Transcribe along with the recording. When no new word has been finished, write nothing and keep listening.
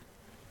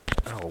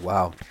Oh,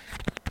 wow.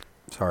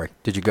 Sorry.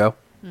 Did you go?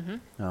 Mm-hmm.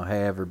 Oh,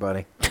 hey,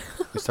 everybody.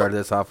 We started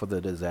this off with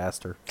a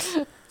disaster.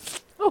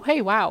 Oh,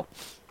 hey, wow.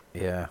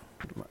 Yeah.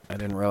 I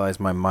didn't realize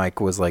my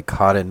mic was, like,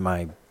 caught in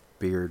my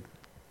beard.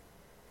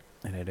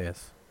 And it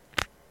is.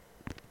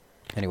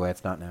 Anyway,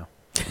 it's not now.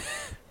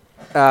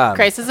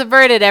 Crisis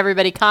averted,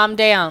 everybody. Calm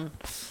down.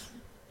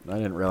 I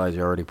didn't realize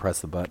you already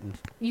pressed the button.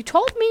 You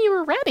told me you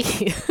were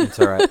ready. It's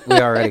all right. We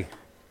already...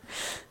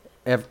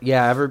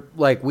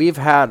 we've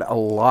had a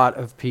lot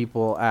of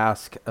people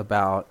ask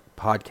about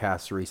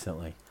podcasts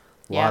recently.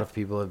 A lot of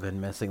people have been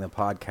missing the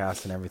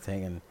podcast and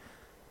everything, and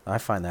I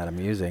find that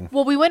amusing.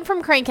 Well, we went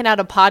from cranking out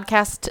a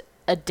podcast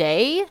a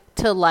day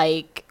to,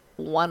 like,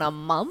 one a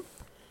month.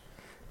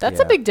 That's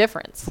a big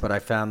difference. But I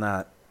found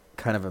that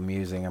kind of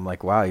amusing. I'm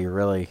like, wow, you're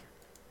really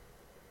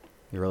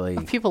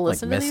people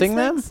listen like, to missing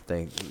these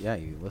them? things?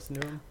 You listen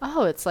to them?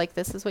 Oh, it's like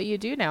this is what you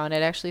do now, and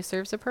it actually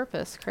serves a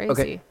purpose. Crazy.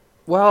 Okay.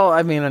 Well,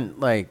 I mean,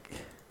 like...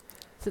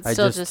 Does it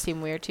still just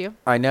seem weird to you?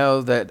 I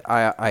know that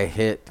I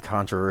hit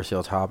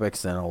controversial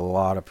topics, and a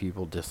lot of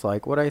people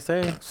dislike what I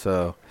say,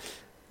 so...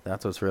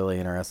 That's what's really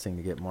interesting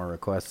to get more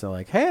requests. They're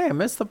like, hey, I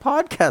missed the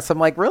podcast. I'm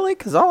like, really?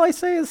 Because all I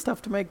say is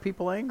stuff to make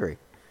people angry.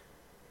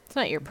 It's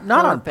not your purpose.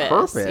 Not on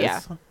purpose.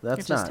 Yeah.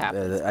 That's just not.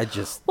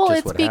 happens. Well,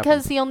 it's what because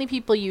happens. the only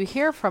people you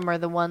hear from are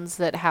the ones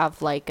that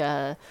have like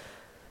I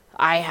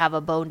have a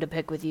bone to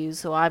pick with you,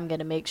 so I'm going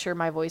to make sure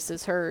my voice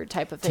is heard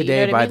type of thing.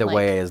 Today, you know what by I mean? the like,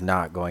 way, is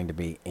not going to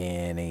be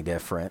any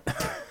different.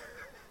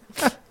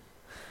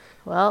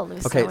 Well, at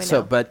least now Okay, we so,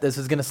 know. but this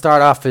is going to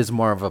start off as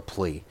more of a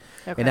plea.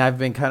 Okay. And I've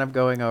been kind of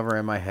going over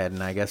in my head,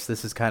 and I guess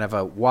this is kind of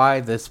a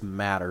why this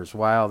matters,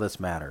 why all this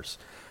matters.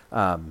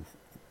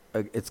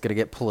 It's going to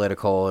get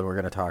political, and we're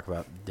going to talk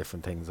about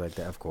different things like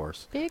that, of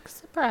course. Big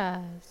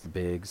surprise.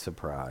 Big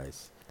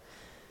surprise.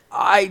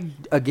 I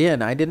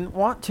didn't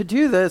want to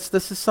do this.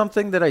 This is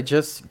something that I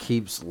just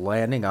keeps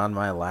landing on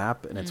my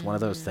lap, and it's one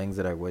of those things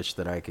that I wish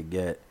that I could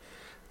get.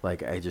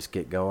 Like, I just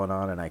get going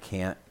on, and I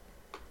can't.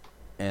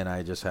 And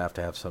I just have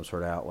to have some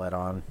sort of outlet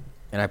on.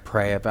 And I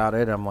pray about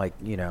it. I'm like,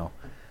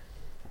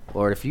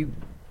 Lord, if you...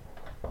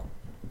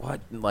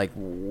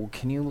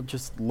 can you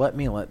just let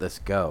me let this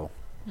go?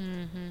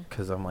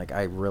 Because I'm like,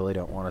 I really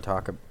don't want to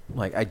talk...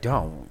 I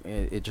don't.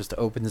 It just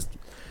opens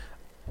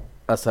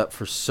us up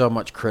for so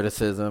much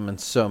criticism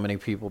and so many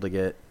people to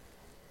get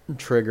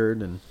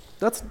triggered, and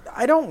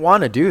I don't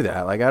want to do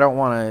that. I don't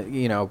want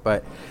to,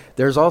 but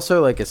there's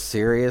also like a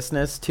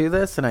seriousness to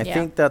this, and I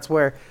think that's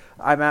where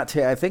I'm at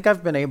today. I think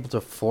I've been able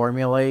to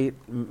formulate,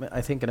 I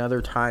think in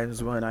other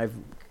times when I've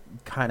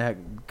kind of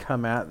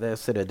come at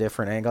this at a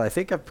different angle, I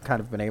think I've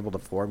kind of been able to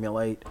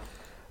formulate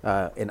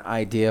an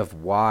idea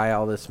of why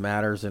all this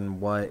matters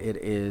and what it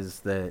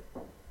is that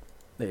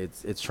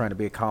it's trying to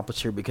be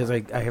accomplished here, because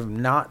I have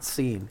not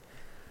seen...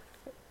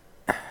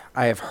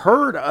 I have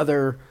heard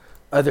other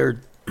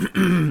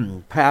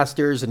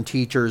pastors and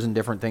teachers and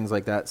different things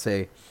like that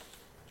say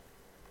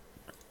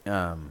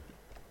a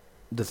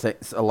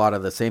lot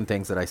of the same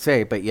things that I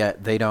say, but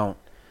yet they don't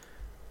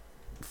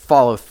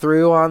follow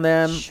through on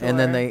them, and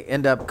then they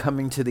end up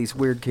coming to these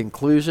weird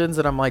conclusions,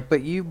 and I'm like,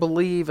 but you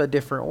believe a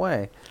different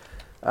way.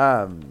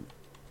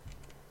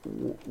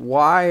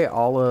 Why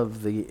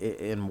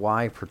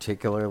why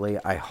particularly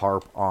I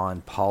harp on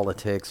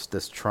politics,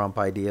 this Trump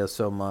idea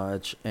so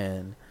much,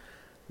 and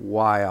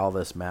why all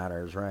this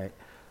matters, right?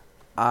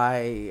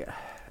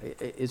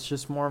 It's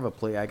just more of a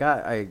plea.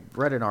 I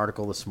read an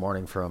article this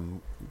morning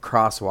from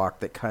Crosswalk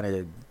that kind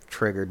of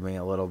triggered me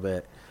a little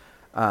bit.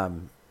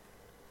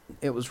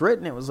 It was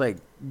like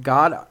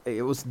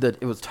it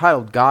was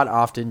titled "God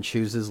Often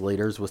Chooses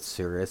Leaders with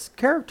Serious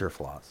Character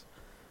Flaws,"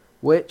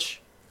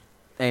 which,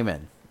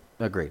 amen,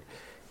 agreed.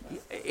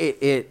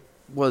 It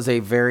was a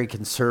very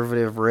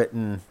conservative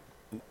written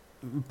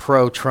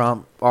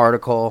pro-Trump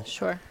article.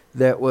 Sure.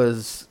 That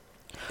was...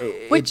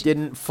 Which, it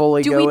didn't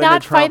fully go do we into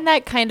not Trump. find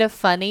that kind of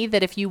funny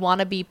that if you want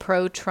to be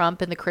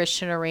pro-Trump in the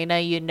Christian arena,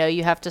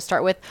 you have to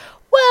start with,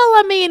 well,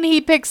 I mean,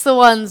 he picks the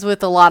ones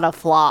with a lot of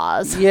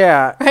flaws.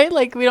 Yeah. Right?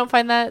 Like, we don't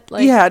find that,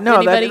 like, yeah, no,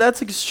 anybody?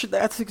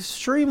 that's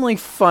extremely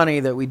funny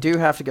that we do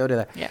have to go to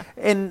that. Yeah.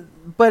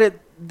 But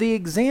the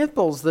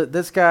examples that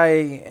this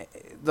guy,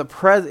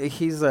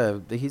 he's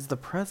the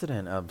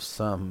president of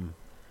some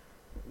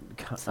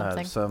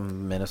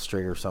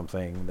ministry or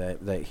something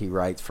that he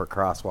writes for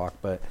Crosswalk,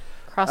 but...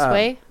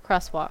 Crossway?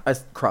 Crosswalk.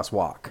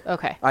 Crosswalk.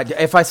 Okay.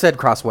 If I said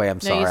crossway,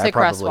 I'm sorry. No, you said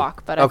crosswalk,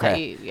 but I thought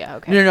you... Yeah,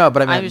 okay. No,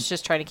 but I was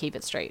just trying to keep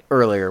it straight.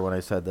 Earlier when I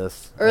said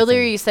this.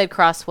 Earlier you said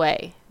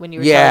crossway when you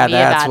were telling me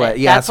about it.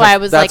 Yeah, that's why I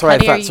was like,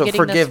 honey, are you so getting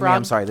forgive this me, wrong?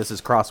 I'm sorry. This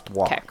is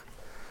crosswalk.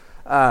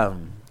 Okay.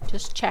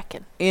 Just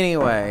checking.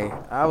 Anyway,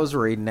 I was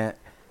reading it,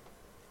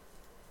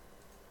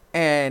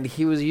 and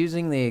he was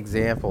using the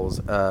examples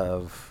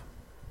of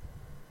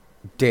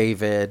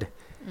David,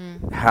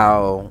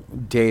 how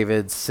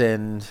David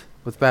sinned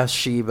with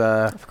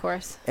Bathsheba. Of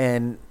course.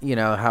 And,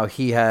 how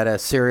he had a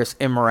serious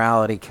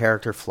immorality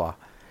character flaw.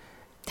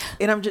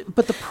 And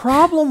but the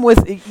problem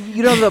with,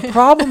 the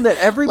problem that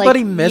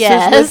everybody misses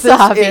with this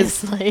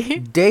obviously.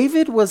 is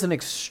David was an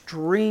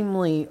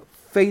extremely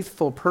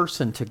faithful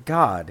person to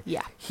God.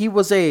 Yeah. He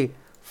was a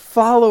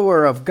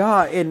follower of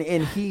God, and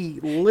he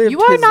lived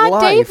You are his not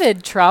life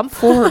David, Trump.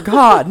 for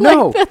God.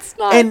 No. That's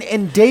not.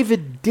 And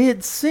David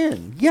did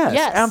sin. Yes,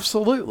 Yes.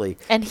 absolutely.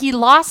 And he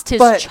lost his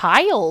But-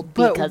 child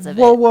But because of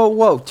whoa, it. whoa,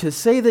 whoa. To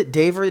say that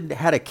David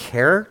had a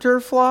character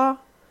flaw,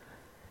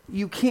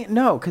 you can't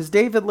know, because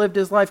David lived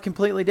his life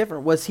completely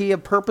different. Was he a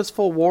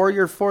purposeful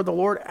warrior for the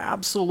Lord?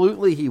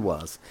 Absolutely he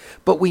was.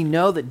 But we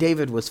know that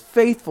David was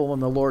faithful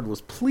and the Lord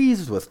was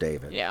pleased with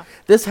David. Yeah.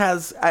 This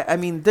has, I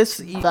mean, this,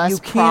 Thus you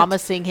can't.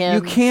 promising him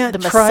you can't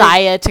the try-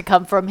 Messiah to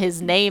come from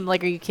his name.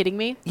 Like, are you kidding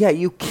me? Yeah,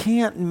 you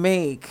can't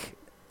make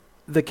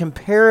the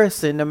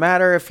comparison, no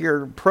matter if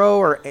you're pro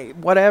or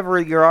whatever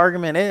your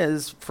argument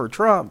is for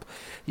Trump.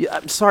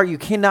 I'm sorry, you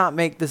cannot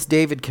make this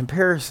David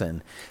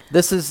comparison.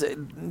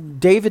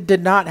 David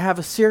did not have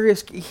a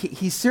serious,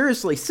 he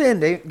seriously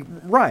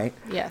sinned, right?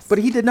 Yes. But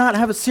he did not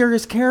have a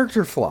serious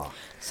character flaw.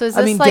 So is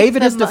I this mean, like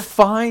David the is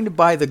defined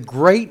by the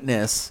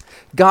greatness.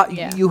 God,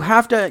 Yeah. you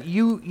have to,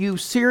 you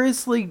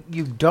seriously,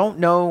 you don't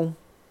know.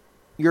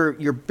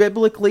 You're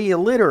biblically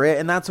illiterate,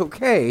 and that's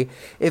okay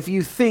if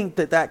you think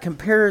that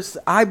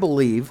comparison. I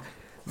believe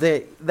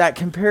that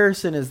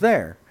comparison is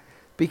there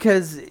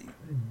because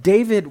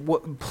David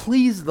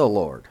pleased the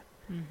Lord,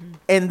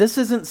 and this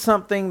isn't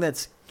something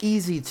that's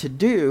easy to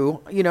do.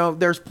 You know,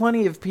 there's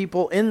plenty of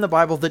people in the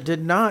Bible that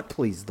did not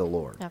please the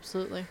Lord.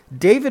 Absolutely.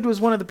 David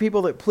was one of the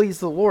people that pleased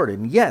the Lord,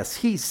 and yes,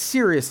 he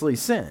seriously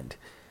sinned,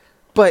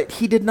 but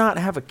he did not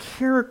have a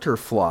character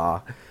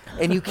flaw.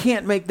 And you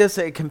can't make this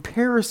a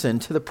comparison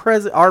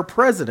to our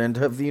president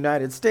of the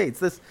United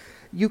States.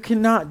 You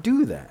cannot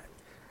do that.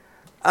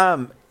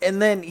 And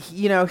then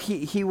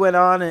he went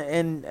on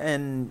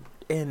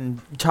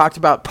and talked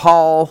about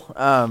Paul,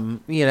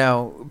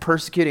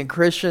 persecuting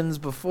Christians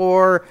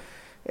before,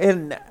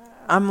 and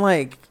I'm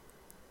like,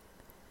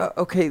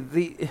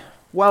 okay,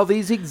 while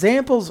these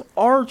examples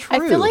are true,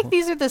 I feel like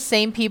these are the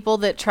same people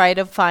that try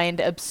to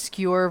find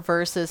obscure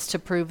verses to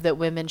prove that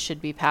women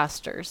should be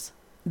pastors.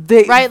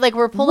 Right, like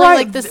we're pulling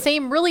like the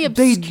same really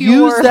obscure. They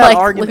use that like,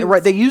 argument,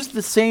 right? They use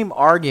the same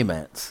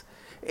arguments,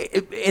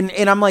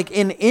 and I'm like,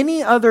 in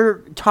any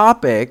other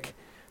topic,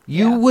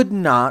 you would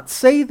not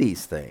say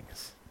these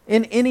things.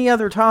 In any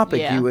other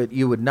topic,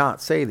 you would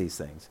not say these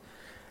things.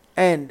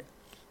 And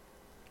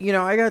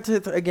I got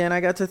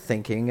to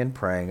thinking and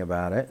praying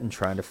about it and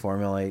trying to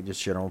formulate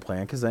just general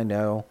plan, because I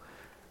know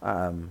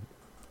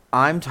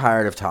I'm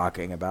tired of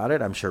talking about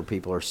it. I'm sure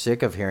people are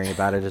sick of hearing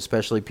about it,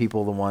 especially the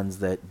ones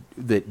that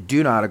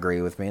do not agree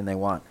with me and they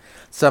want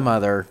some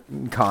other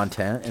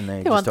content and they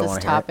just want don't this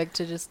want to hear topic it.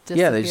 to just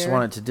disappear. Yeah, they just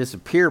want it to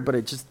disappear, but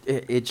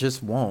it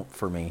just won't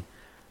for me.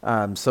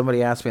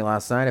 Somebody asked me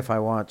last night if I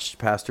watched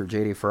Pastor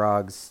J.D.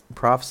 Frog's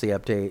prophecy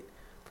update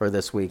for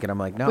this week, and I'm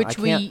like, no, I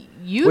can't.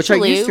 Which I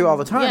used to all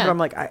the time, but I'm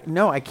like,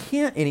 I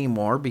can't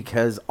anymore,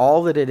 because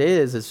all that it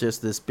is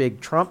just this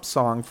big Trump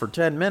song for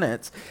 10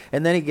 minutes,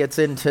 and then he gets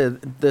into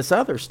this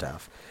other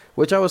stuff,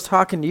 which I was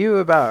talking to you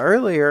about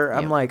earlier.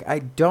 I'm like, I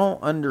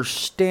don't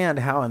understand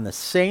how in the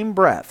same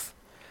breath,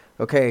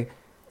 okay,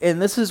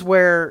 and this is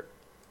where,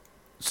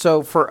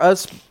 so for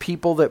us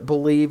people that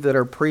believe, that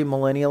are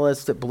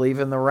premillennialists, that believe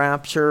in the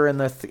rapture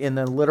and in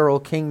the literal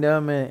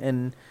kingdom,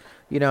 and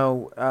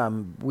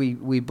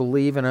we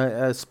believe in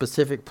a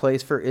specific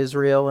place for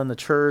Israel and the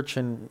church,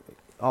 and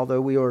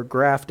although we are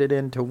grafted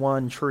into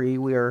one tree,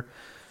 we are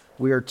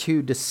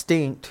two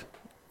distinct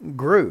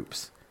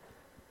groups.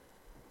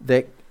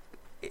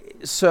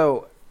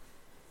 So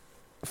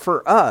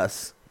for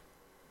us,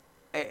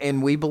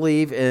 and we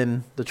believe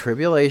in the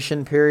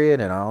tribulation period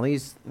and all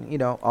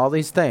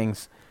these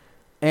things,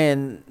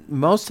 and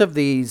most of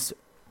these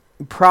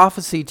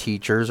prophecy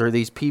teachers, or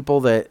these people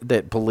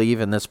that believe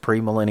in this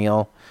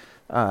premillennial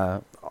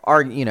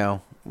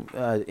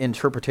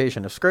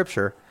interpretation of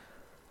Scripture,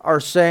 are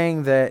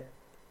saying that,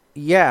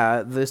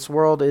 this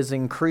world is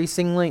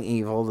increasingly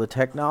evil. The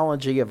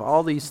technology of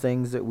all these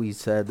things that we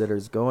said that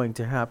is going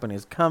to happen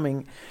is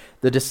coming.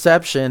 The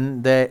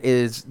deception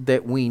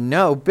that we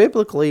know,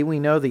 biblically, we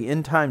know the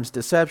end times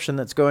deception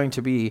that's going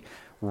to be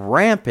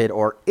rampant,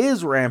 or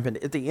is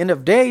rampant at the end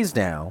of days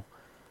now.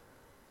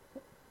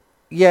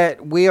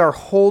 Yet we are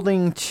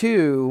holding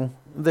to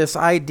this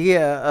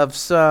idea of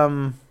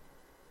some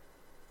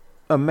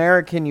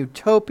American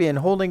utopian,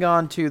 holding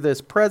on to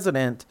this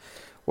president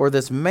or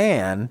this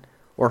man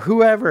or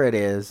whoever it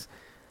is,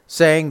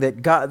 saying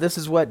that God, this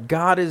is what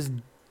God is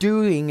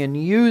doing and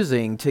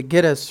using to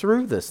get us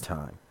through this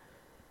time.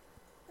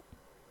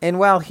 And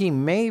while he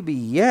may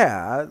be,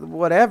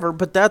 whatever,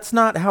 but that's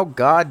not how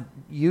God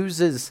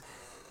uses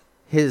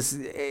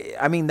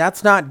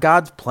that's not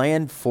God's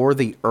plan for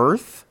the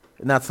earth.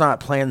 And that's not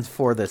plans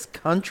for this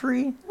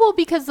country. Well,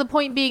 because the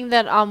point being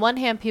that on one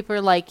hand, people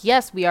are like,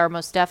 yes, we are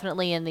most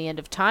definitely in the end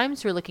of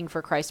times. We're looking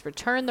for Christ's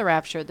return. The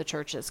rapture of the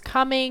church is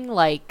coming.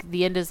 Like,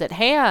 the end is at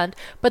hand.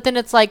 But then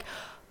it's like,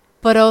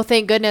 but oh,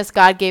 thank goodness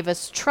God gave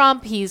us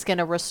Trump. He's going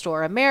to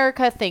restore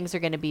America. Things are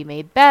going to be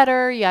made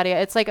better. Yada,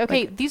 yada. It's like,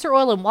 okay, these are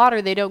oil and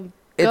water. They don't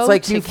go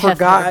like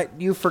together.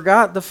 you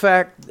forgot the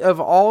fact of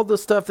all the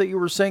stuff that you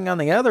were saying on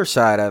the other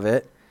side of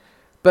it.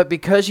 But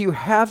because you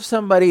have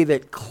somebody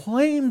that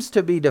claims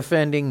to be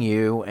defending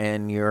you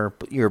and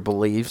your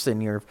beliefs,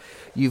 and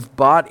you've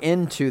bought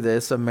into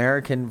this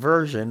American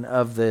version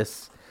of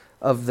this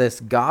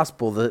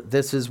gospel, that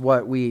this is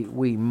what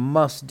we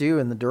must do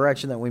in the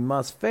direction that we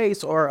must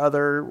face, or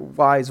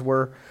otherwise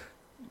we're,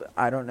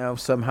 I don't know,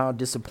 somehow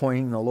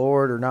disappointing the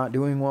Lord or not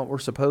doing what we're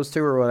supposed to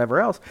or whatever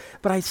else.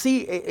 But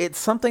it's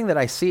something that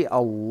I see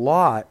a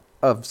lot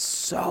of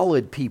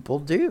solid people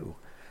do.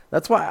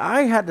 That's why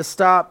I had to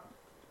stop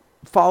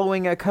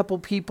following a couple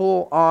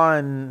people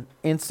on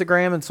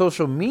Instagram and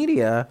social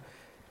media,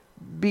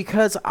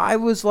 because I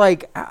was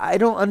like, I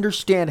don't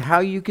understand how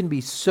you can be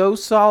so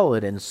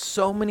solid in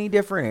so many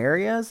different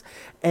areas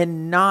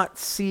and not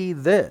see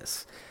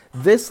this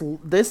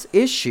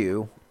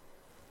issue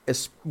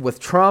is with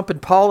Trump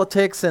and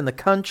politics and the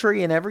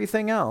country and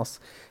everything else.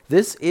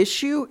 This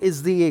issue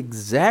is the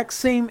exact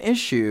same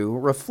issue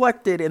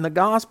reflected in the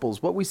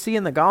Gospels, what we see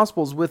in the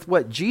Gospels with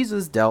what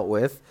Jesus dealt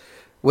with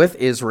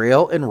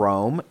Israel and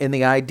Rome and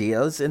the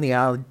ideas and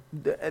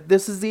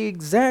this is the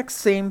exact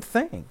same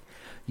thing.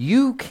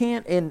 You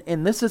can't,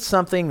 and this is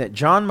something that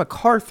John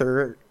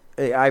MacArthur,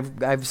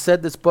 I've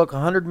said this book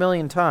 100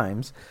 million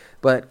times,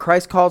 but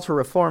Christ Called to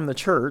Reform the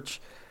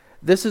Church.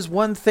 This is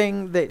one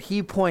thing that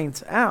he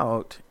points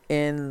out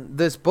in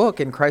this book,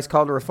 in Christ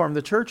Called to Reform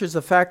the Church, is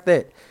the fact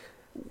that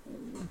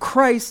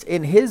Christ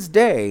in his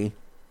day,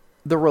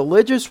 the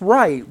religious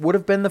right would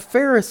have been the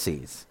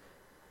Pharisees.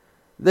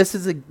 This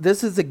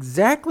is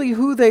exactly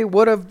who they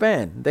would have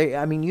been.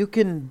 You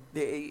can,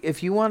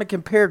 if you want to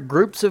compare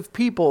groups of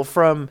people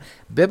from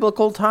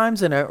biblical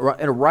times in a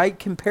right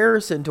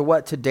comparison to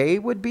what today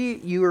would be,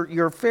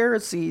 your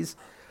Pharisees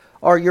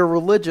are your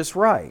religious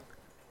right.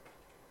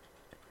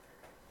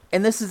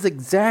 And this is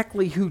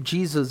exactly who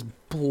Jesus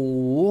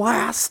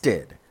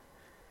blasted.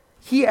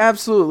 He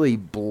absolutely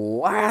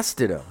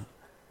blasted them.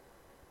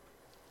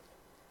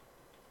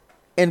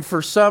 And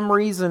for some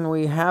reason,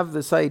 we have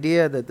this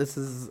idea that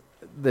it's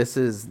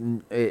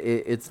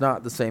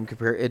not the same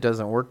it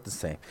doesn't work the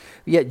same.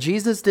 Yet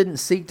Jesus didn't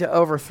seek to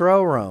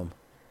overthrow Rome.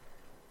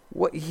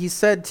 What he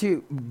said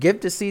to give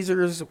to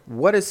Caesar's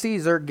what is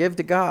Caesar, give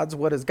to God's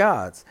what is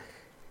God's.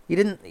 He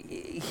didn't.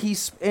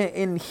 He's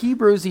in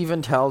Hebrews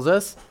even tells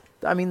us.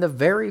 The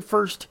very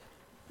first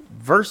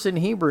verse in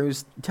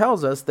Hebrews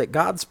tells us that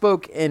God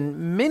spoke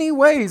in many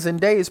ways in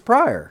days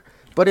prior,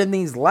 but in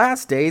these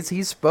last days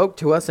he spoke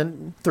to us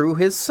through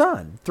his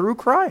Son, through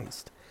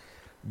Christ.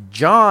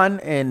 John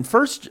in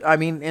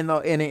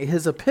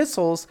his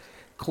epistles,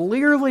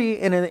 clearly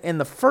in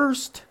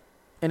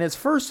his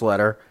first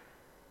letter,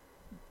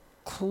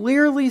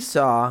 clearly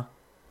saw,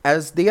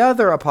 as the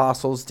other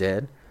apostles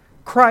did,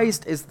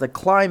 Christ is the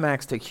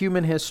climax to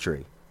human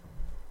history.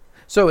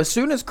 So as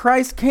soon as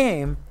Christ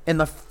came in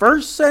the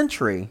first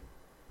century,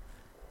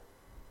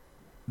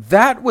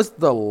 that was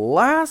the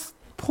last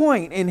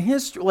point in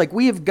history. Like,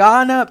 we have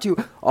gone up to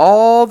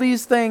all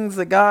these things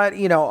that God,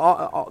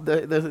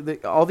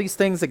 all these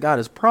things that God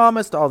has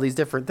promised, all these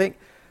different things.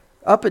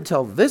 Up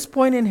until this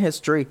point in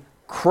history,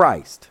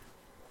 Christ.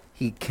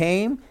 He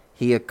came,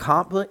 he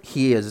accomplished,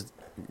 he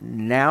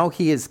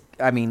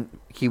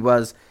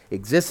was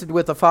existed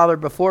with the Father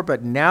before,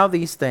 but now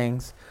these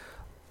things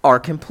are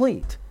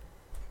complete.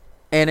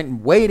 And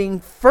in waiting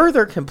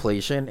further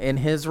completion in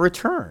his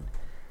return.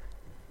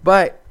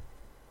 But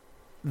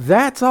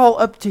that's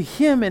all up to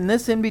him in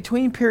this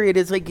in-between period.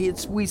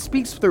 We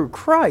speak through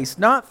Christ,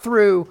 not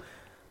through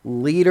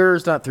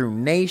leaders, not through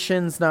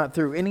nations, not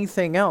through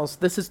anything else.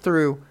 This is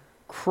through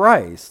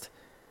Christ.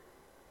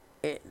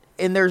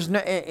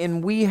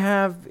 And we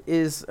have,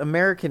 as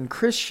American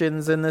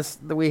Christians,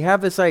 we have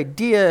this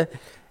idea,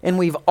 and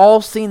we've all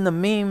seen the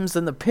memes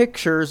and the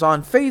pictures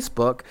on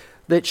Facebook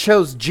that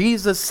shows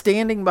Jesus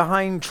standing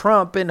behind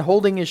Trump and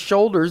holding his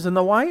shoulders in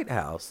the White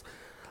House.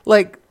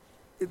 While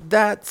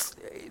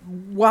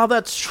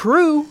that's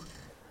true,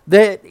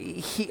 that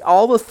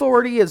all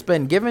authority has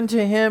been given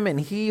to him, and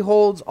he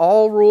holds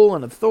all rule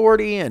and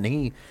authority,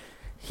 and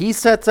he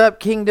sets up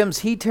kingdoms,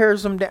 he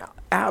tears them down.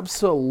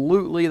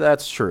 Absolutely,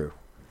 that's true.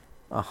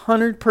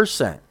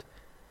 100%.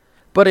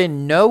 But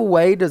in no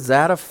way does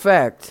that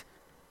affect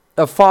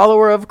a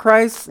follower of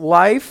Christ's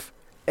life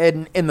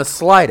in the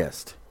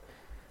slightest.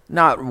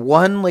 Not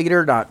one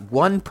leader, not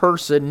one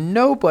person,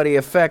 nobody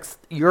affects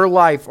your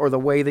life or the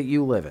way that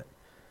you live it.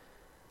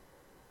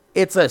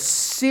 It's a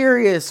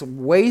serious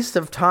waste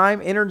of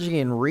time, energy,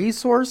 and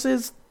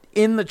resources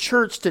in the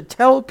church to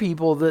tell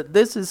people that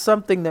this is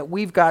something that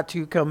we've got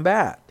to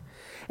combat.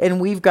 And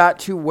we've got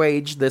to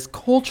wage this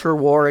culture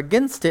war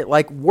against it,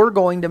 like we're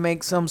going to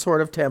make some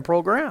sort of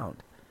temporal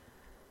ground.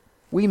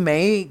 We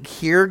may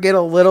here get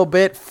a little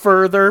bit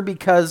further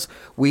because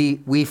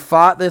we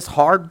fought this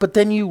hard, but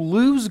then you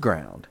lose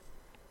ground.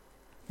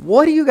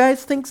 What do you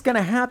guys think is going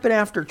to happen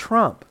after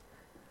Trump?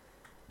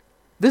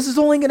 This is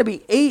only going to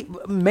be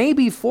 8,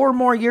 maybe 4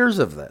 more years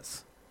of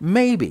this.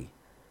 Maybe.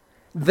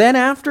 Then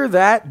after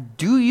that,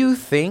 do you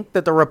think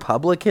that the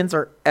Republicans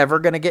are ever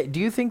going to do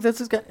you think this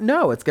is going to,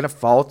 no, it's going to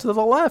fall to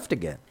the left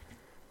again.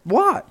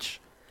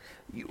 Watch.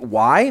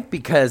 Why?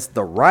 Because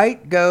the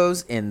right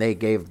goes and they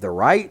gave the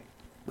right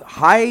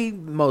high,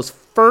 most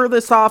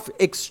furthest off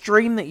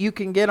extreme that you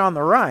can get on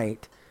the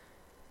right.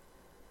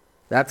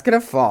 That's going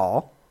to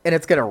fall and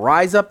it's going to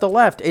rise up the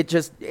left.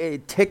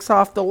 It ticks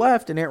off the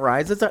left and it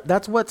rises up.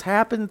 That's what's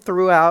happened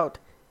throughout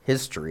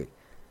history.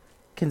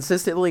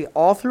 Consistently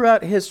all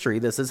throughout history,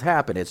 this has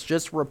happened. It's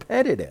just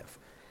repetitive.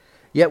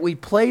 Yet we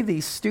play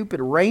these stupid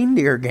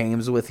reindeer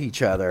games with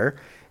each other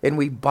and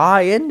we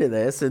buy into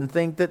this and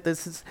think that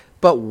this is...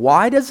 But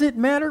why does it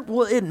matter?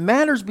 Well, it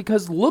matters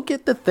because look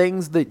at the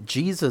things that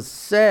Jesus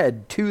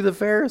said to the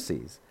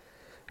Pharisees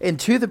and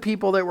to the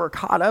people that were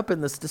caught up in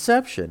this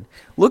deception.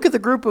 Look at the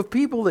group of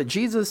people that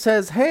Jesus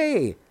says,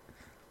 hey,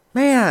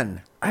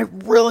 man, I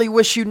really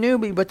wish you knew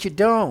me, but you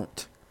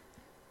don't.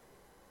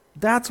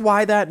 That's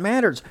why that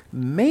matters.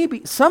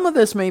 Maybe some of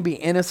this may be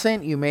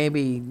innocent. You may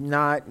be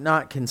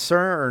not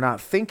concerned or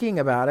not thinking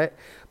about it.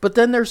 But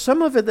then there's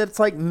some of it that's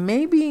like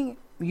maybe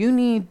you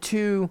need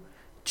to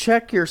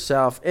check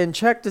yourself and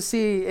check to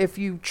see if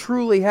you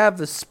truly have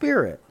the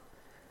Spirit.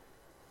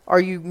 Are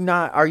you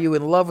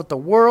in love with the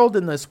world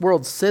and this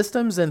world's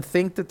systems and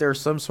think that there's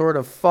some sort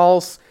of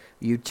false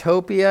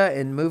utopia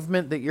and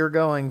movement that you're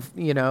going,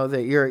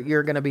 that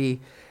you're going to be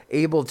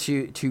able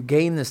to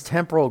gain this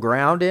temporal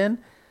ground in?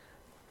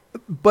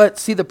 But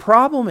see, the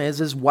problem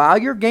is while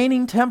you're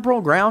gaining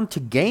temporal ground, to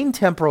gain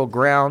temporal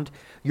ground,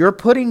 you're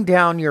putting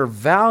down your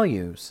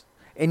values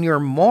and your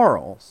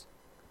morals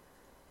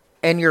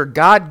and your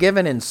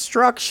God-given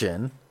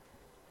instruction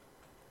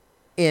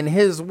in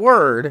His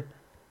Word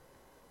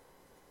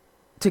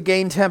to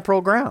gain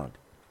temporal ground.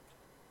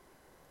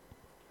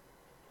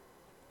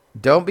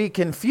 Don't be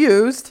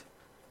confused.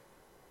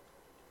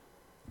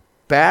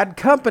 Bad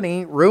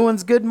company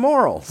ruins good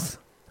morals.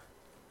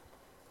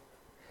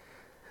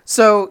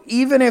 So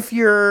even if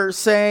you're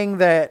saying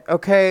that,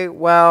 okay,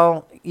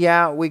 well,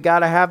 yeah, we got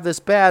to have this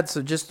bad,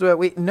 so just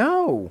do it.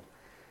 No,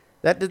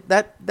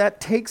 that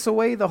takes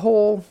away the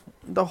whole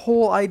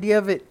idea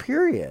of it.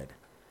 Period.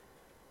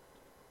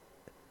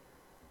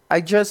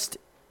 This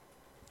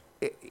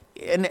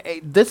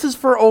is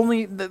for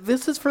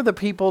the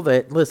people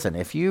that listen.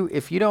 If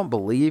you don't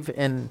believe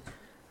in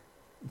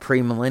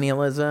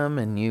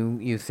premillennialism and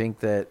you think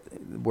that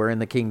we're in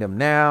the kingdom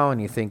now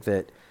and you think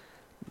that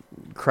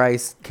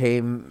Christ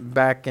came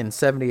back in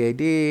 70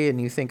 AD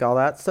and you think all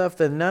that stuff,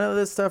 then none of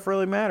this stuff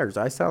really matters.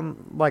 I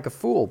sound like a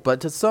fool. But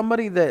to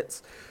somebody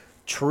that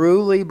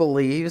truly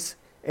believes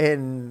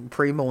in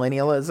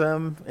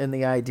premillennialism and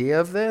the idea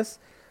of this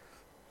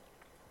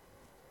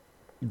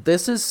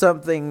is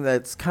something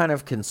that's kind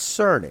of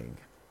concerning.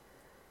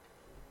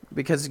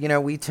 Because,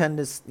 we tend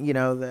to,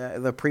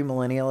 the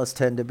premillennialists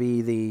tend to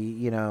be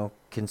the,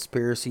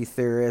 conspiracy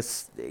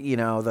theorists,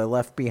 the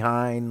left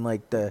behind,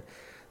 like the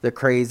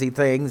crazy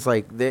things.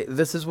 Like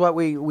this is what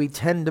we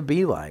tend to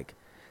be like.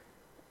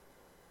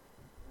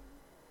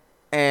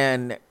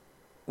 And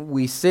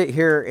we sit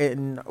here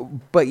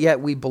but yet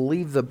we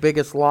believe the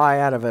biggest lie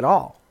out of it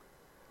all.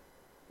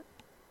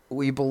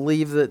 We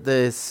believe that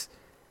this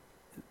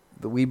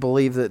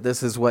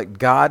is what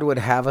God would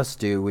have us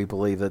do. We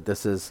believe that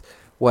this is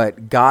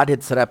what God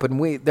had set up.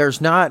 And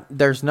there's not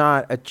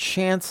a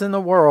chance in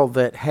the world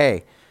that,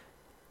 hey,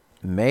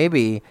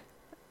 maybe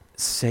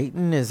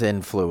Satan is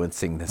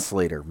influencing this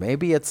leader.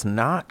 Maybe it's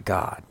not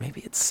God.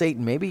 Maybe it's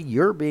Satan. Maybe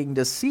you're being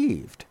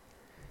deceived.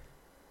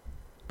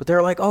 But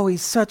they're like, oh,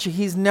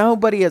 he's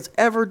nobody has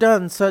ever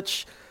done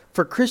such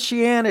for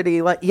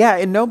Christianity. Like, yeah,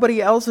 and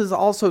nobody else has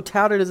also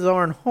touted his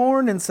own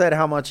horn and said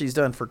how much he's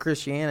done for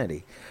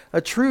Christianity.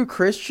 A true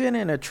Christian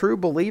and a true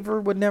believer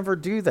would never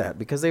do that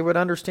because they would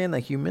understand the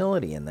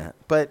humility in that.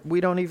 But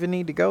we don't even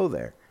need to go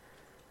there.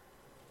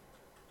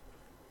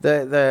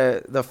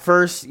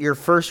 Your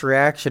first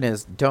reaction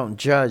is don't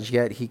judge,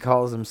 yet he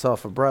calls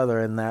himself a brother,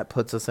 and that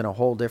puts us in a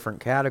whole different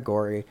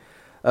category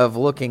of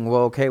looking,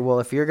 well,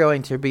 if you're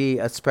going to be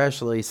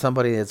especially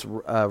somebody that's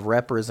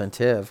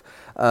representative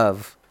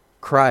of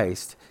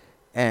Christ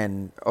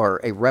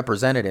or a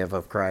representative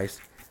of Christ,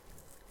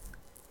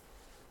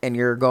 and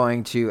you're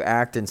going to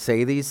act and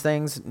say these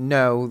things,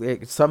 no,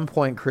 at some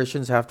point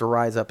Christians have to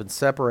rise up and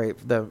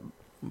separate them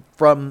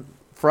from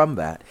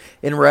that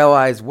and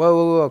realize,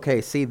 whoa, okay,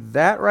 see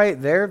that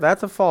right there,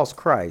 that's a false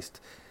Christ,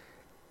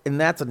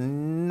 and that's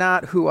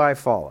not who I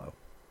follow.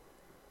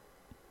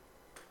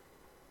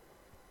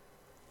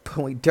 But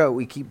we don't.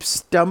 We keep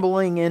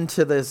stumbling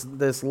into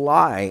this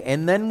lie,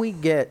 and then we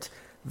get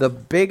the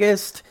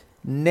biggest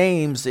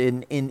names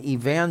in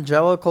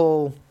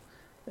evangelical,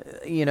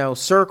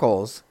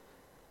 circles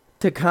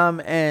to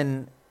come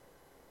and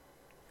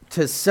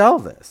to sell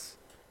this.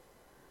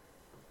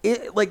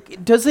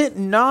 Does it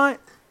not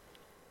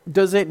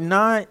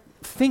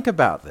think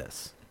about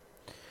this?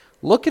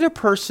 Look at a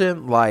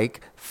person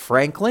like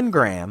Franklin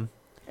Graham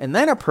and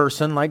then a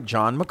person like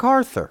John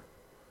MacArthur.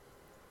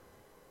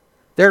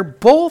 They're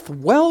both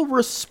well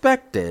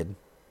respected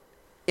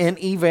in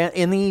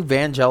the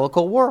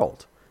evangelical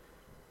world.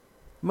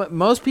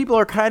 Most people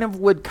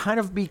would kind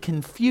of be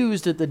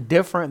confused at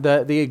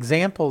the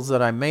examples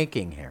that I'm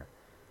making here.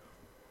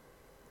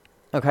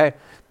 Okay,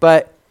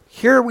 but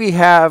here we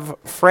have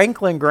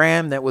Franklin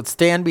Graham that would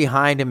stand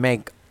behind and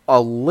make a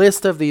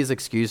list of these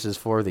excuses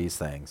for these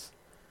things.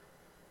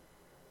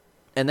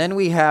 And then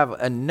we have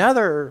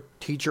another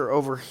teacher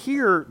over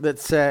here that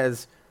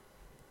says,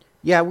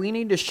 yeah, we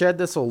need to shed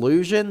this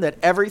illusion that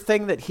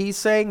everything that he's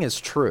saying is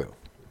true.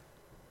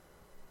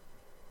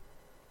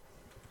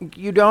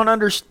 You don't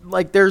understand,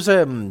 like there's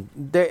a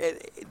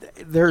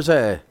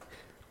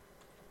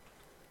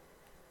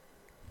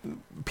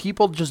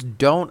people just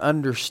don't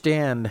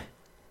understand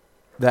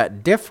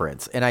that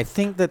difference. And I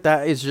think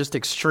that is just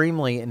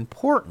extremely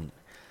important.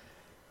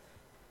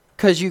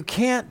 Because you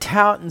can't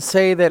tout and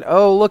say that,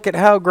 oh, look at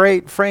how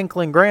great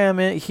Franklin Graham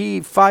is. He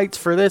fights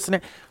for this and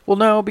that. Well,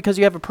 no, because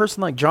you have a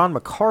person like John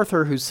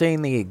MacArthur who's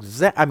saying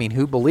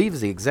who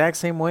believes the exact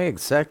same way,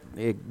 accepted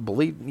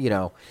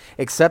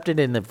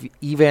in the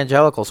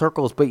evangelical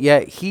circles, but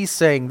yet he's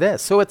saying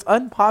this. So it's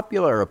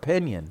unpopular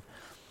opinion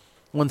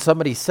when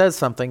somebody says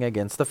something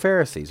against the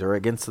Pharisees or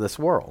against this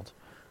world.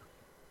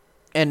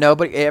 And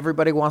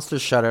everybody wants to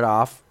shut it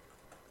off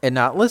and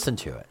not listen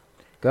to it.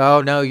 Go,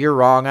 oh, no, you're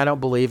wrong. I don't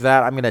believe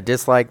that. I'm going to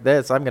dislike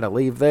this. I'm going to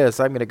leave this.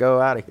 I'm going to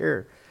go out of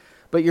here.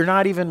 But you're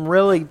not even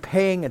really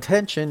paying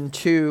attention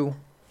to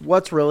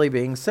what's really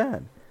being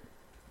said.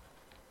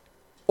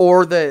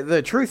 Or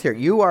the truth here.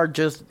 You are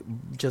just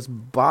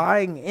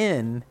buying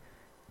in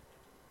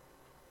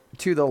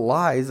to the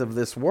lies of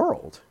this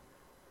world.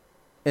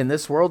 And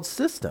this world's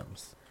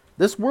systems.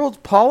 This world's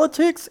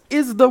politics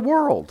is the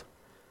world.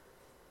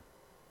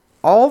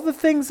 All the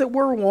things that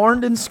we're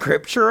warned in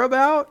Scripture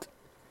about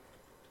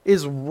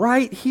is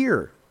right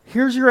here.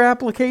 Here's your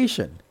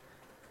application.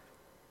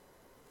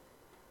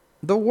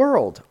 The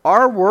world.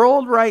 Our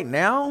world right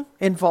now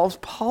involves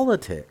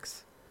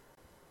politics.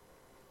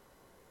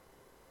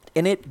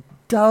 And it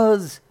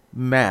does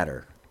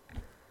matter.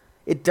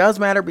 It does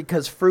matter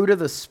because fruit of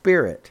the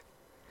Spirit.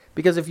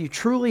 Because if you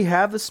truly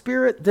have the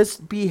Spirit, this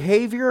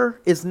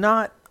behavior is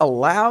not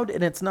allowed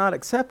and it's not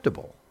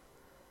acceptable.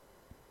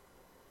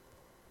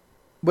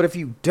 But if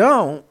you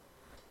don't,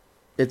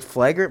 it's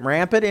flagrant,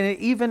 rampant,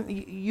 and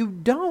you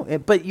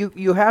don't. But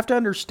you have to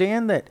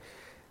understand that.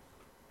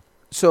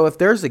 So if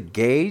there's a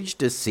gauge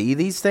to see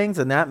these things,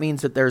 and that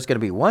means that there's going to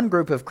be one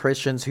group of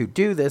Christians who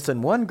do this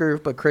and one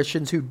group of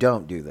Christians who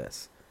don't do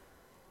this.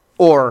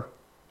 Or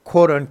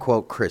quote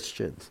unquote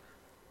Christians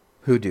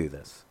who do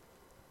this.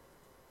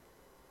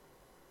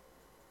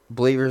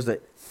 Believers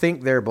that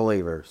think they're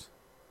believers.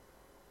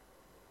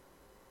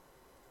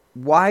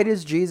 Why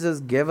does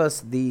Jesus give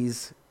us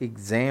these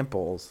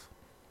examples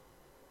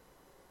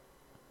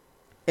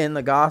in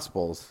the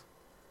Gospels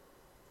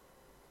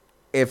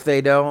if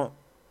they don't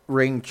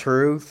ring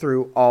true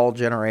through all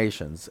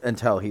generations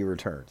until he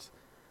returns?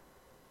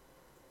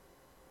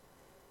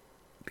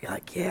 Be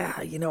like,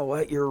 yeah, you know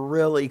what? You're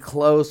really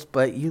close,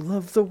 but you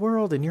love the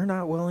world and you're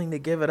not willing to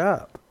give it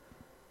up.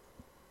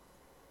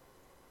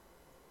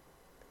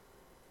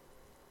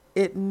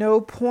 At no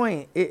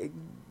point,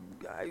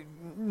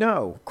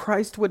 no,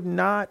 Christ would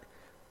not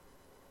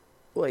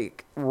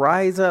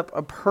rise up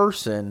a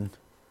person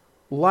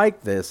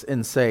like this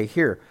and say,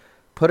 here,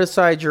 put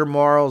aside your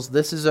morals.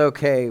 This is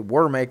okay.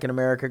 We're making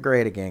America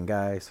great again,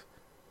 guys.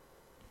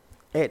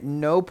 At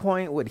no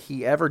point would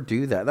he ever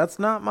do that. That's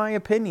not my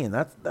opinion.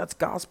 That's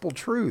gospel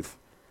truth.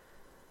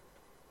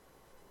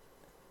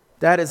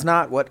 That is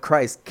not what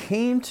Christ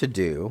came to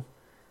do.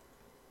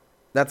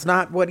 That's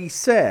not what he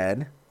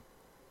said.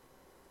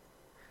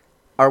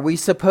 Are we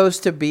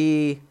supposed to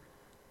be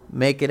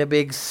making a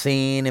big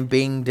scene and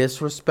being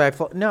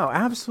disrespectful? No,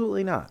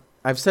 absolutely not.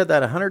 I've said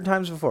that 100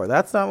 times before.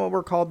 That's not what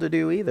we're called to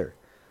do either.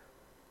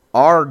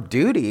 Our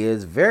duty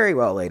is very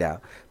well laid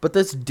out. But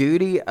this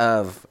duty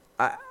of,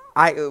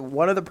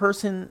 one of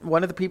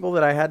the people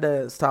that I had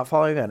to stop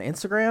following on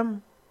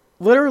Instagram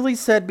literally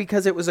said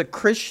because it was a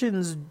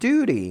Christian's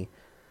duty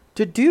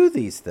to do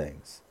these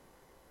things.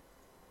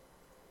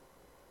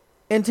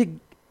 And to,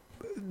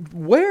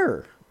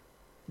 where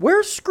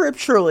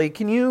scripturally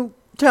can you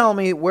tell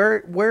me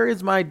where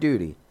is my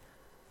duty?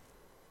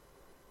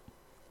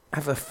 I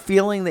have a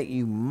feeling that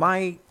you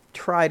might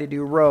try to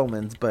do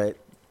Romans, but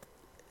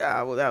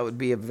that would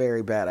be a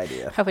very bad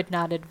idea. I would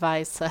not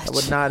advise such. I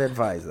would not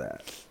advise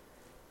that.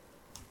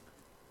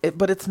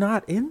 But it's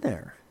not in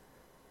there.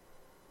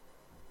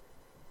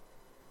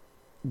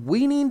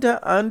 We need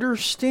to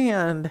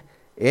understand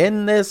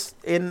in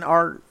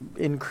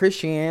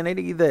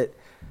Christianity that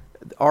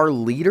our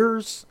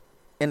leaders,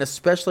 and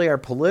especially our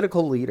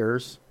political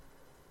leaders,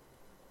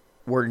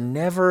 were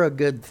never a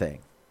good thing.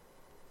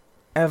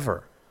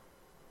 Ever.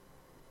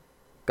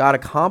 God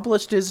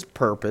accomplished his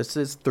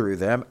purposes through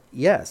them.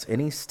 Yes, and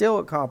he still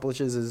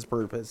accomplishes his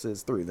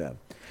purposes through them.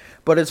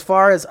 But as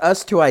far as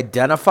us to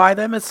identify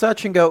them as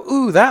such and go,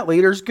 ooh, that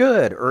leader's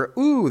good, or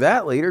ooh,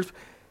 that leader's...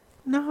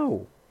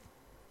 No.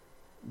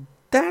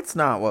 That's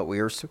not what we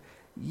are...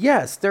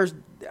 Yes,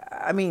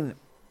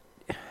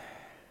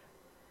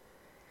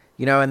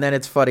 You know, and then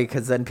it's funny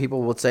because then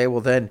people will say,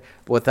 well, then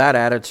with that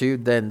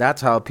attitude, then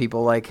that's how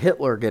people like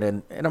Hitler get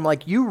in. And I'm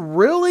like, you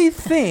really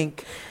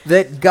think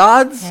that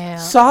God's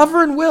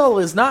sovereign will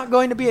is not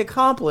going to be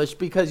accomplished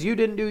because you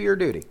didn't do your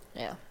duty?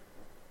 Yeah.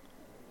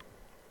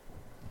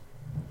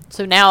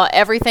 So now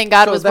everything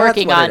God was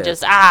working on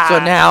just, So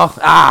now,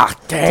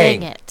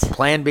 dang it.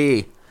 Plan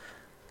B.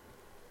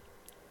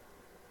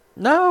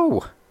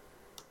 No.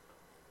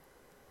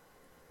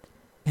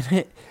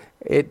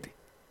 It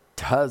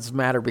does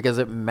matter because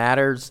it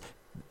matters.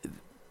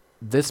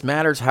 This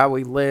matters how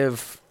we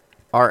live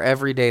our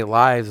everyday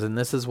lives, and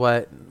this is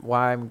why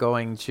I'm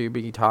going to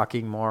be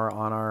talking more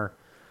on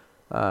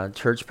our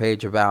church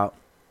page about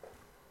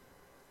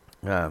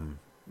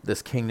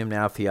this Kingdom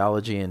Now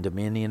theology and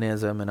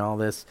dominionism and all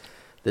this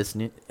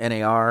new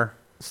NAR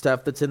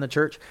stuff that's in the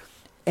church.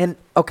 And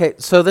okay,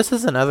 so this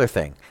is another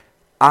thing.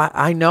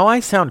 I know I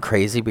sound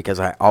crazy because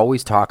I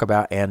always talk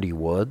about Andy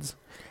Woods.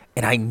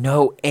 And I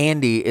know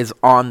Andy is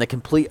on the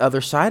complete other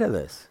side of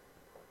this.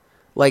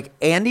 Like,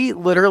 Andy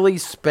literally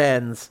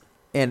spends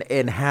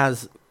and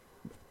has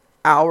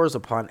hours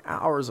upon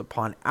hours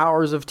upon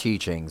hours of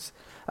teachings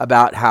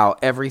about how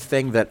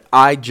everything that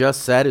I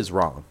just said is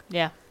wrong.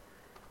 Yeah.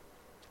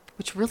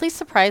 Which really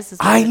surprises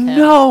me. I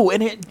know.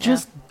 And it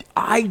just,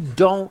 I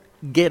don't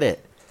get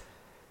it.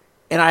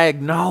 And I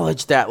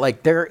acknowledge that.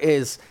 Like, there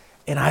is,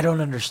 and I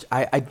don't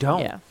understand. I don't.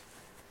 Yeah.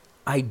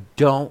 I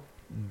don't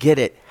get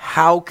it.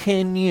 How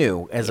can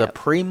you, as a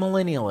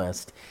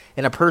premillennialist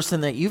and a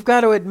person that you've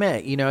got to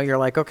admit, you know, you're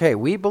like, okay,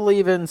 we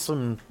believe in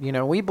some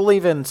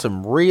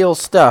real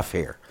stuff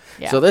here.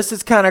 Yeah. So this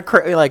is kind of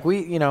like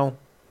we, you know,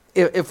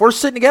 if we're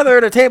sitting together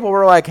at a table,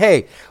 we're like,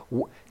 hey,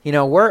 you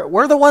know,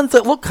 we're the ones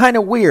that look kind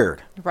of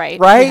weird, right?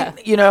 Yeah.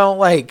 You know,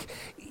 like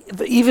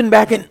even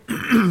back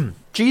in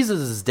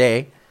Jesus'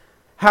 day,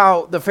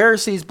 how the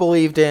Pharisees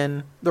believed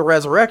in the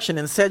resurrection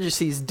and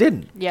Sadducees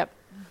didn't. Yep.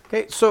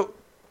 Okay, so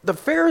the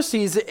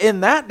Pharisees in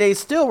that day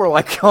still were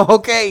like,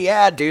 okay,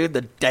 yeah, dude, the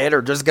dead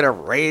are just going to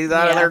raise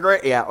out of their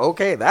grave. Yeah,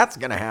 okay, that's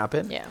going to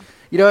happen. Yeah.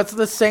 You know, it's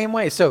the same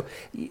way. So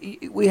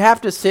we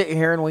have to sit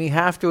here and we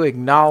have to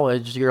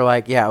acknowledge, you're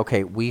like, yeah,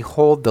 okay, we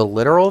hold the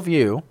literal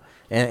view,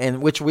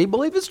 and which we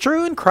believe is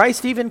true, and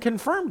Christ even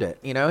confirmed it.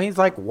 You know, he's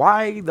like,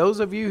 why, those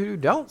of you who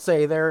don't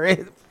say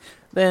there,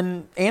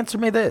 then answer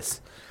me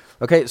this.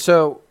 Okay,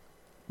 so,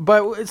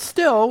 but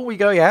still, we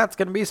go, yeah, it's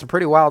going to be some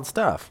pretty wild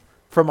stuff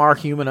from our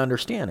human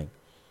understanding.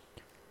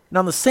 Now,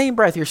 in the same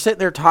breath, you're sitting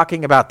there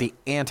talking about the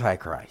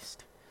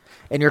Antichrist.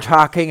 And you're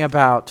talking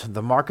about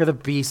the mark of the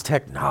beast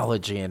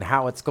technology and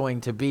how it's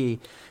going to be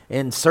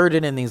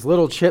inserted in these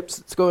little chips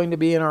it's going to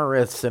be in our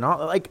wrists and all.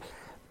 Like,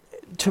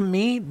 to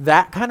me,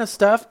 that kind of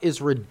stuff is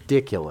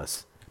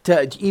ridiculous.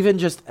 To even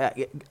just,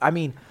 I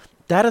mean,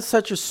 that is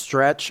such a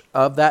stretch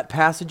of that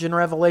passage in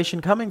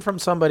Revelation coming from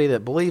somebody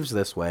that believes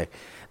this way.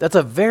 That's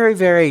a very,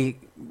 very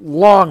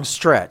long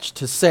stretch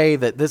to say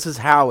that this is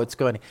how it's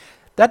going to.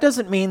 That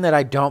doesn't mean that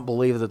I don't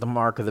believe that the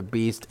mark of the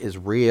beast is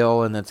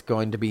real and it's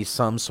going to be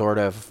some sort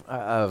of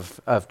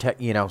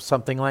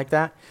something like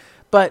that.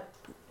 But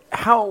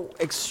how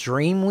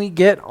extreme we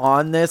get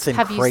on this and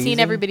have crazy. You seen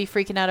everybody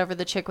freaking out over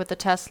the chick with the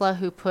Tesla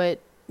who put?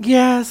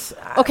 Yes.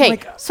 Okay,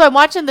 so I'm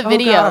watching the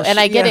video and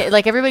I get it.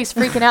 Like everybody's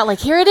freaking out. Like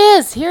here it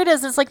is.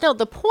 It's like no.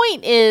 The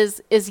point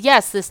is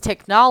yes, this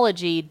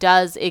technology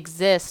does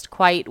exist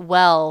quite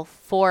well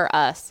for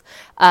us.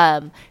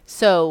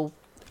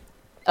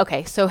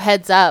 Okay, so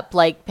heads up,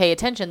 like, pay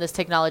attention, this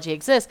technology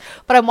exists.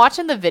 But I'm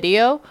watching the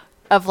video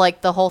of, like,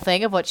 the whole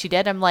thing of what she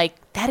did. I'm like,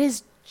 that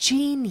is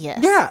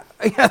genius. Yeah.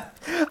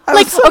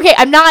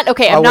 I'm not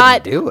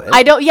do it.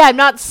 I'm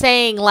not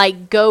saying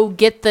like go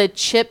get the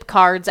chip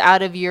cards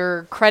out of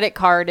your credit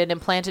card and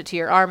implant it to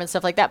your arm and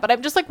stuff like that, but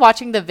I'm just like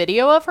watching the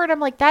video of her and I'm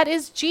like, that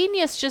is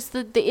genius, just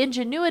the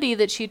ingenuity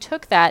that she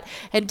took that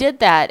and did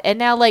that. And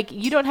now like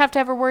you don't have to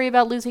ever worry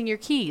about losing your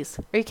keys.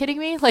 Are you kidding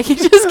me? Like you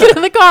just get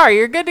in the car,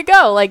 you're good to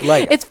go. Like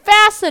it's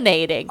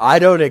fascinating. I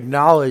don't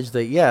acknowledge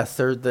that yes,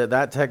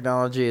 that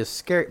technology is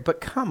scary,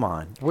 but come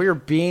on. We're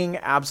being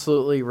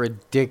absolutely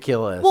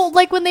ridiculous. Well,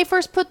 like when they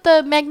first put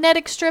the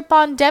magnetic strip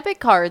on debit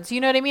cards, you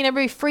know what I mean?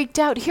 Everybody freaked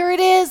out. Here it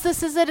is.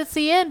 This is it. It's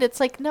the end. It's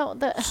like, no.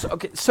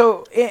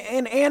 So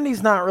and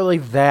Andy's not really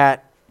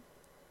that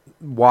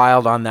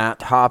wild on that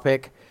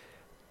topic,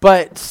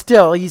 but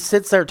still, he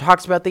sits there,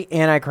 talks about the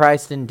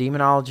Antichrist and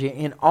demonology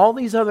and all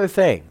these other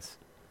things.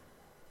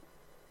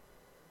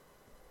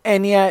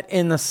 And yet,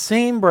 in the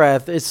same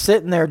breath, is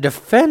sitting there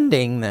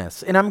defending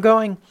this. And I'm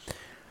going,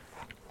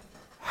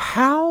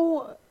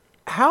 how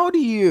do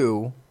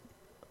you,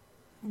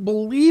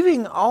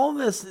 believing all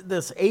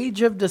this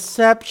age of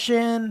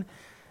deception,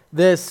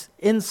 this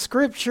in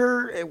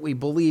Scripture, we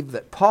believe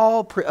that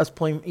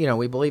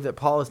we believe that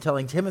Paul is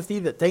telling Timothy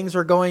that things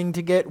are going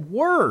to get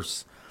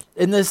worse,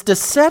 and this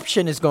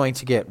deception is going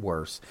to get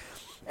worse.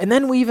 And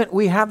then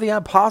we have the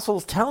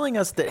apostles telling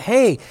us that,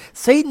 hey,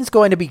 Satan's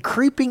going to be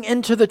creeping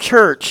into the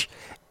church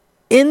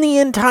in the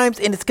end times,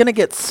 and it's going to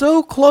get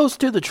so close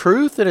to the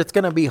truth that it's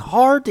going to be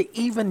hard to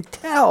even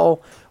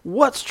tell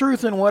what's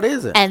truth and what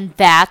isn't. And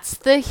that's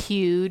the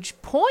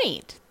huge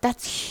point.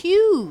 That's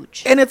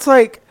huge. And it's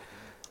like,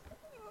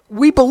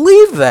 we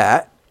believe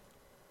that,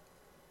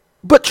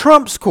 but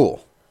Trump's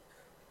cool.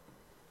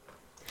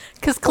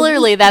 Because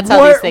clearly that's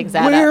how these things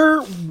add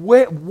up.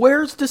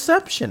 Where's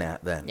deception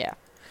at then? Yeah.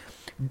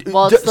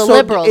 Well, it's the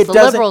liberals. The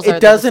liberals are the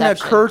It doesn't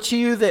deception. occur to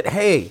you that,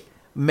 hey,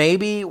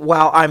 maybe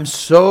while I'm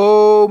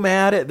so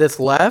mad at this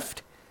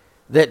left,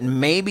 that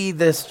maybe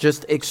this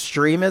just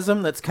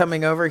extremism that's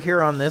coming over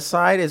here on this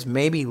side is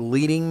maybe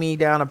leading me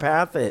down a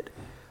path that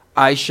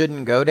I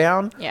shouldn't go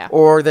down? Yeah.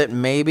 Or that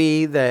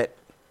maybe that,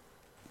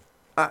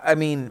 I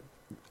mean,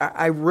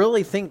 I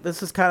really think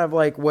this is kind of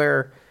like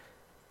where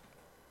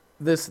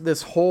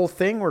this whole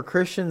thing where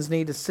Christians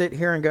need to sit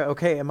here and go,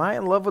 okay, am I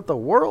in love with the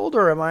world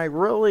or am I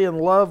really in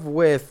love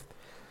with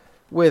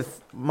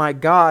my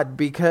God?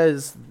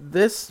 Because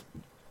this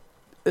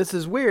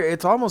is weird.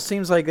 It almost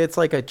seems like it's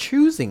like a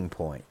choosing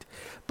point.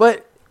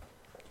 But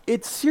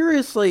it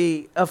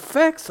seriously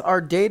affects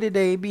our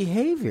day-to-day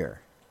behavior.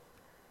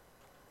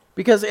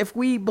 Because if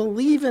we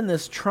believe in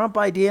this Trump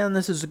idea and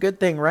this is a good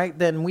thing, right,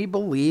 then we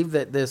believe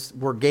that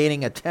we're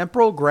gaining a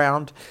temporal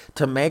ground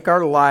to make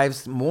our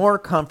lives more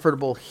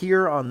comfortable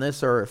here on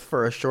this earth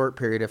for a short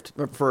period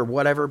for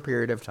whatever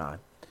period of time.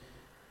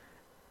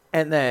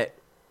 And that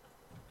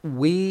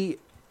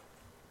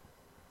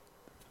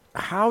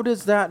how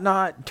does that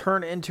not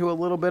turn into a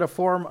little bit of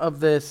form of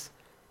this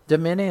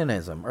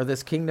dominionism or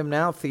this kingdom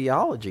now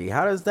theology?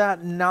 How does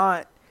that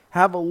not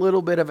have a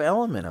little bit of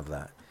element of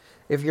that?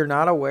 If you're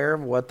not aware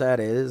of what that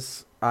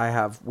is,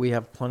 we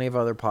have plenty of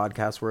other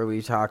podcasts where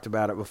we talked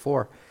about it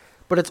before.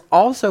 But it's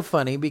also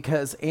funny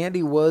because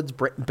Andy Woods,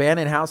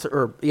 Bannon House,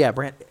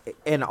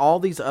 and all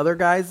these other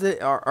guys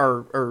that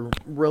are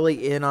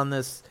really in on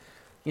this,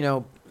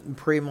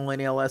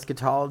 premillennial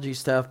eschatology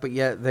stuff, but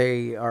yet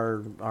they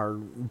are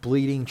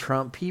bleeding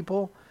Trump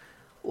people.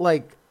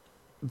 Like,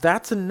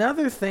 that's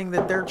another thing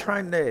that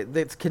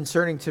that's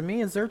concerning to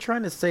me, is they're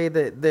trying to say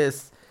that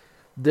this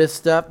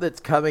stuff that's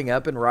coming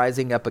up and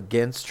rising up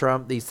against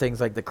Trump, these things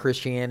like the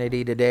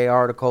Christianity Today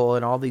article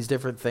and all these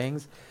different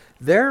things,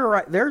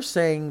 they're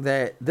saying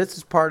that this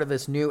is part of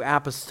this new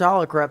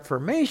apostolic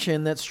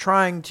reformation that's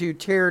trying to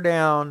tear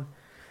down.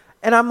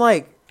 And I'm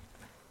like,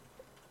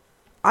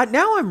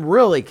 now I'm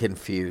really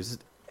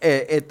confused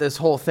at this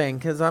whole thing,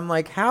 because I'm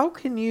like, how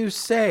can you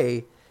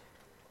say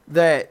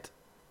that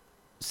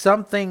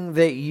something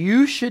that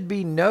you should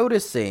be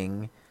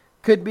noticing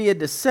could be a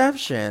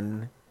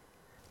deception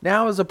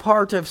now is a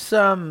part of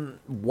some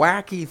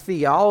wacky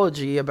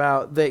theology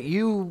about that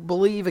you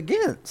believe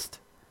against?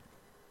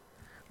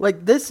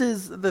 Like, this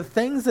is the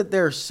things that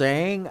they're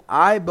saying,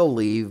 I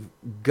believe,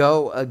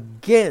 go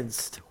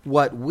against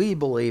what we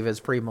believe as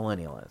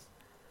premillennialists.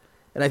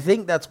 And I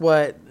think that's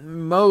what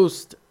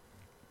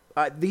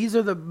these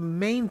are the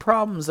main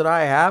problems that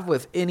I have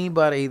with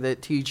anybody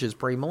that teaches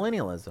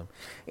premillennialism.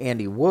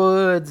 Andy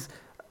Woods,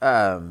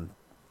 JD,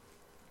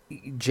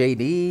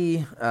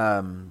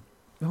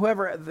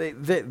 whoever,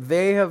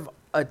 they have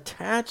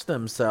attached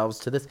themselves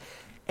to this,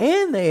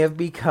 and they have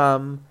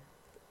become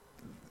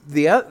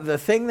the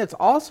thing that's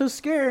also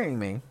scaring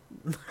me.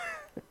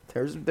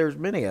 there's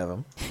many of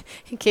them.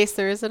 In case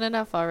there isn't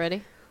enough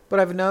already. But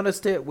I've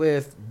noticed it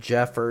with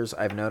Jeffers.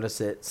 I've noticed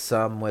it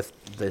some with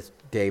this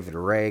David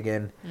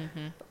Reagan.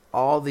 Mm-hmm.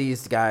 All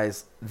these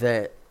guys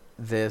that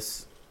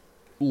this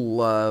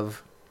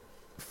love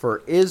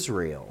for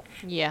Israel.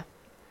 Yeah.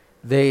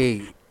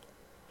 They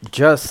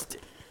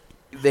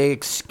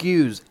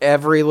excuse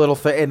every little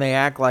thing, and they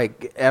act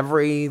like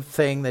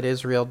everything that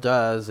Israel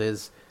does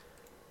is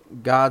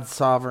God's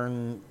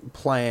sovereign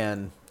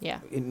plan.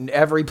 Yeah. In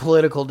every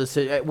political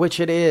decision, which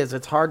it is.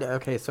 It's hard to...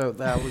 Okay, so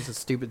that was a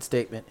stupid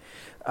statement.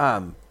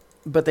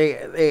 But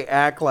they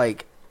act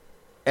like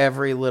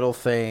every little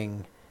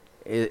thing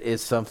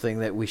is something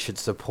that we should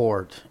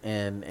support.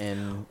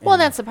 And well,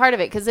 that's a part of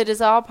it, because it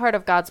is all part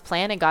of God's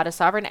plan, and God is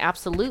sovereign,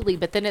 absolutely.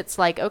 But then it's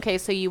like, okay,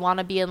 so you want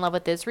to be in love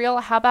with Israel?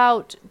 How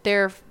about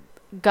their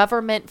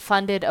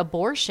government-funded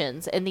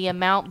abortions and the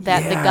amount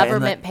that the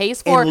government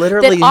pays for,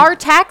 that our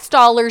tax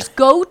dollars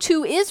go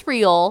to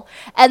Israel,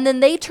 and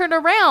then they turn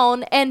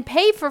around and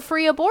pay for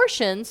free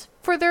abortions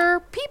for their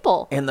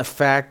people. And the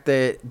fact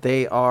that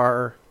they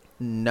are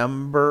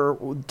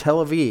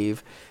Tel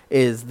Aviv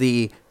is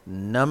the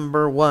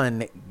number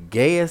one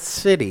gayest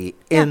city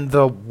in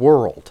the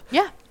world.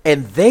 Yeah.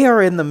 And they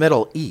are in the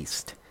Middle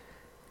East.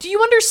 Do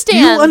you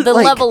understand the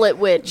level at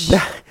which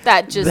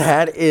that is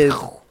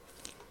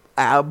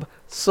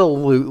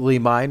absolutely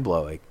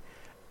mind-blowing.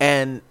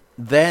 And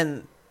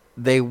then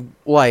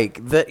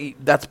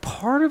that's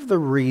part of the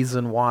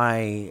reason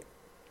why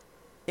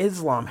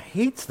Islam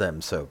hates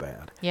them so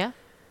bad. Yeah.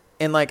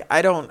 And like,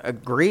 I don't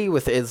agree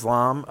with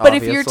Islam. But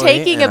if you're obviously,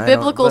 taking and a I don't-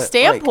 biblical but, like,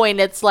 standpoint,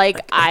 it's like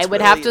I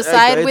would have to really-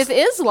 side it's- with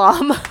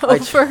Islam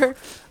over.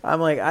 I'm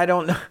like, I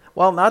don't know.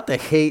 Well, not the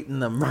hate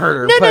and the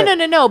murder. No, but,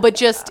 no. But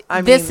just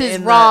I this mean, is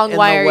in wrong. in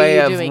Why the are way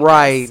you of doing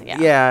right? this?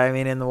 Yeah, I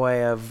mean, in the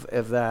way of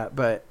that,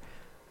 but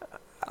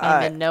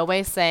I'm in no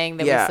way saying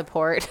that yeah. we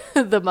support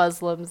the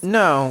Muslims.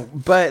 no,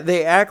 but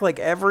they act like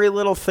every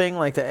little thing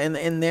like that,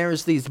 and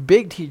there's these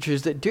big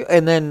teachers that do,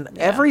 and then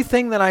Yeah.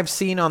 everything that I've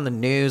seen on the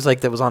news,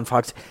 like that was on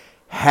Fox,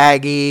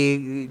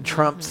 Hagee,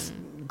 Trump's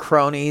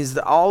cronies,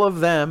 all of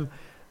them,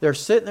 they're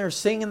sitting there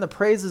singing the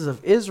praises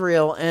of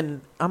Israel,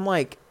 and I'm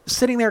like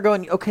sitting there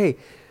going, okay,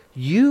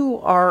 you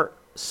are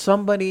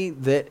somebody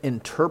that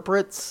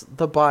interprets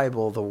the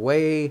Bible the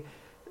way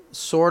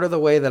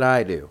that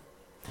I do.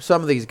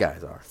 Some of these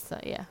guys are. So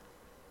yeah.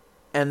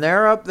 And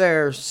they're up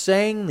there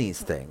saying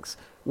these things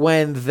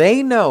when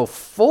they know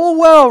full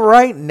well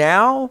right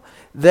now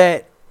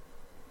that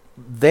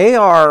they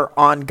are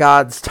on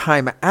God's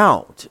time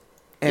out.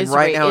 And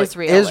right now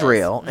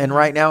Israel and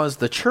right now is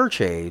the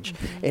church age.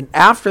 And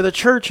after the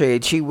church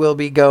age, he will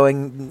be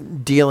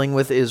dealing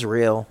with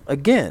Israel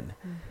again.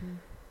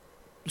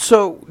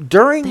 So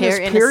during They're this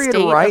in a period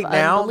state right of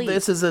now, unbelief.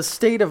 this is a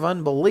state of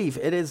unbelief.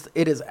 It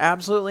is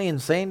absolutely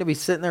insane to be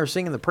sitting there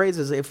singing the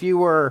praises. If you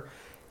were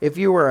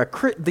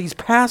these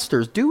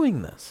pastors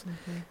doing this,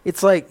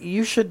 it's like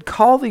you should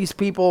call these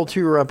people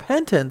to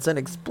repentance and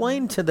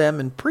explain to them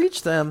and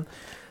preach them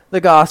the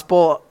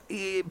gospel.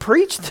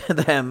 Preach to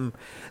them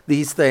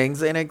these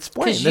things and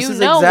explain. 'Cause This you is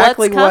know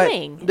exactly what's what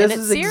coming, and this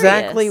it's is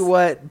exactly serious.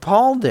 what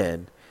Paul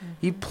did.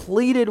 He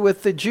pleaded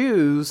with the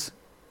Jews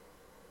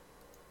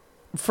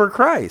for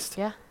Christ.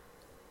 Yeah.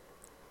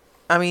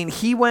 I mean,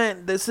 he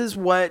went, this is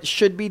what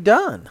should be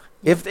done.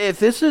 If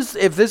this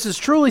is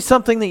truly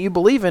something that you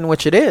believe in,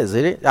 which it is,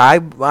 I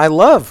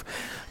love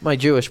my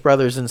Jewish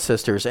brothers and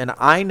sisters, and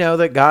I know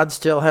that God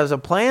still has a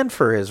plan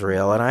for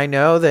Israel, and I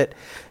know that,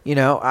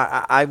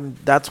 I'm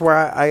that's where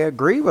I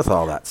agree with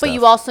all that stuff. But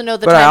you also know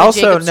the But I time of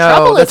also Jacob's know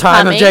trouble the is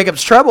time coming, of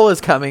Jacob's trouble is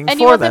coming and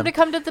for you want them. them to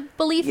come to the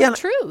belief Yeah, of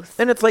truth.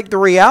 And it's like the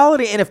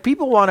reality, and if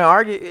people want to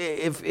argue,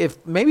 if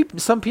maybe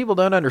some people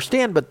don't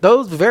understand, but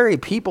those very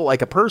people,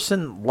 like a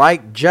person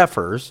like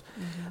Jeffers,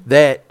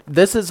 that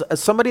this is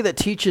somebody that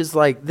teaches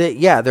like that,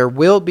 yeah, there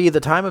will be the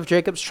time of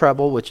Jacob's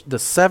trouble, which the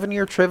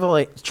 7-year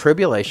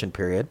tribulation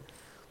period,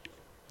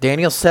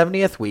 Daniel's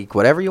 70th week,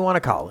 whatever you want to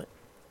call it.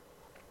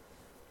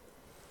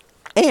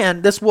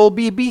 And this will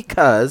be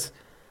because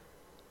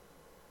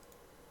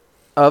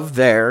of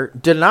their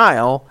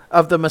denial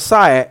of the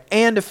Messiah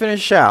and to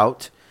finish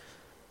out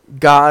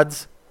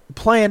God's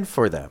plan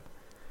for them.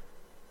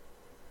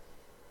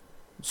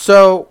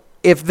 So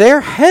if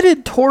they're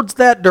headed towards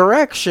that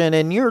direction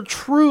and you're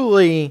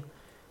truly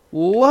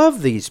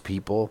love these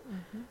people,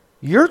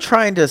 you're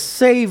trying to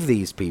save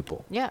these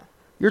people. Yeah.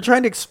 You're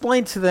trying to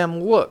explain to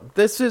them, look,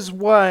 this is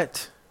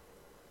what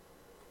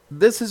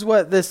this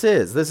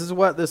is. This is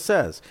what this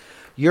says.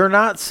 You're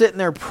not sitting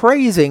there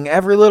praising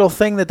every little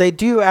thing that they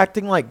do,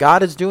 acting like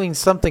God is doing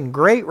something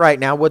great right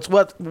now.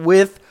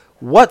 With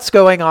what's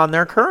going on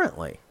there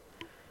currently.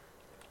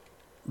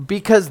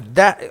 Because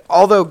that,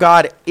 although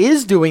God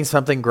is doing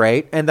something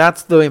great, and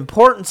that's the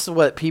importance of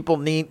what people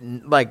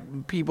need,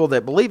 like people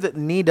that believe that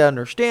need to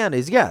understand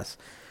is, yes,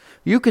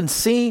 you can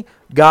see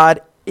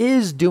God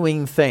is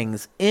doing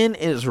things in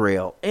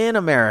Israel, in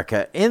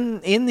America,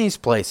 in these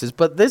places,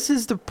 but this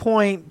is the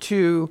point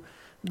to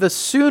the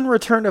soon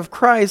return of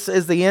Christ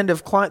as the end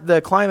of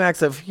the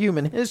climax of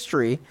human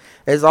history,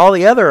 as all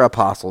the other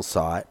apostles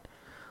saw it.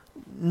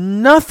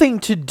 Nothing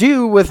to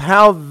do with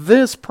how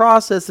this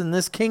process in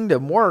this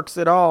kingdom works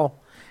at all.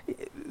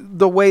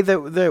 The way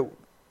that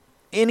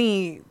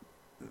any,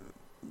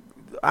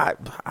 I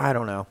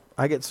don't know.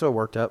 I get so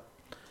worked up.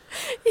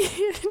 Do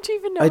you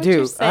even know I what do.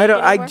 you're saying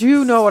I anymore?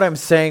 do know what I'm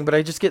saying, but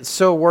I just get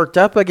so worked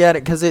up again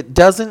because it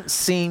doesn't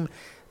seem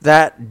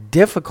that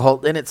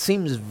difficult, and it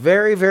seems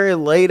very, very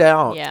laid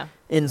out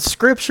in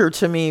Scripture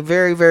to me,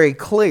 very, very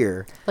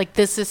clear. Like,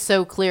 this is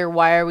so clear.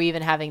 Why are we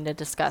even having to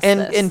discuss And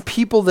this? and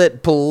people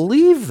that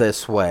believe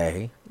this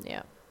way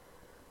Yeah.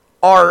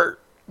 are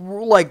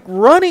like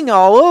running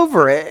all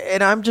over it,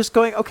 and I'm just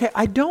going, okay,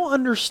 I don't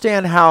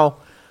understand how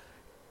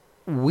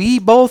we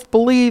both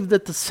believe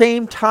that the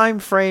same time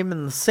frame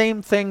and the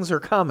same things are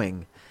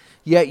coming,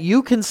 yet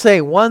you can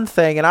say one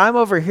thing and I'm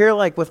over here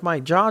like with my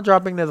jaw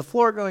dropping to the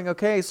floor going,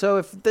 okay, so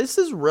if this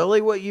is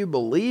really what you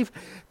believe,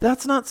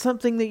 that's not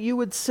something that you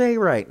would say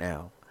right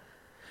now.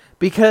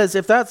 Because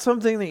if that's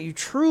something that you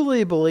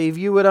truly believe,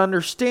 you would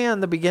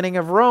understand the beginning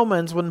of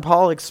Romans when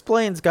Paul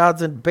explains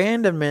God's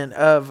abandonment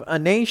of a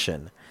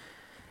nation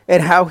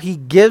and how he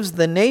gives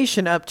the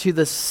nation up to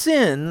the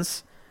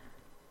sins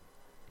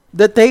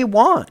that they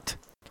want.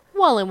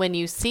 Well, and when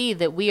you see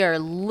that we are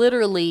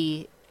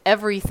literally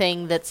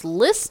everything that's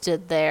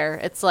listed there,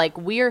 it's like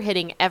we are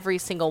hitting every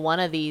single one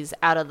of these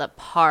out of the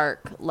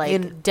park.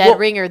 Like, dead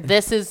ringer,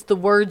 this is the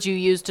words you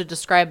use to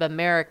describe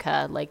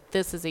America. Like,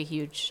 this is a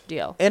huge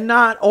deal. And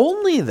not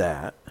only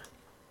that,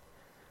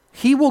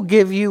 he will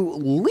give you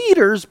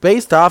leaders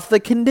based off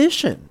the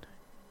condition.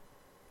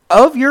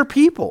 of your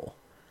people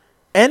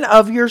and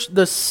of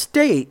the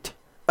state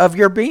of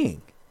your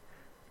being.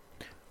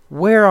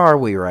 Where are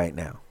we right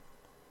now?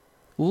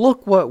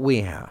 Look what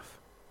we have.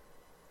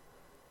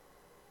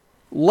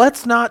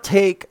 Let's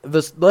take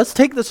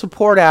the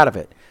support out of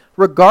it.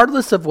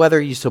 Regardless of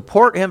whether you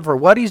support him for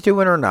what he's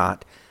doing or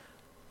not,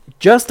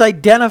 just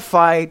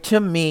identify to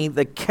me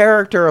the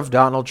character of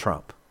Donald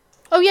Trump.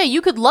 Oh, yeah,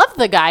 you could love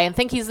the guy and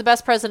think he's the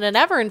best president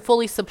ever and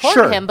fully support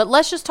Sure. him, but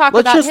let's just talk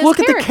Let's about just his look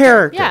at the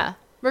character. Yeah.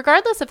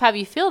 Regardless of how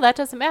you feel, that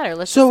doesn't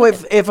matter. So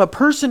if a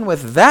person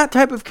with that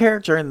type of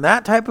character and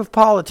that type of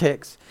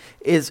politics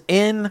is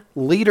in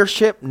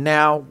leadership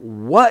now,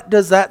 what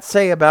does that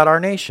say about our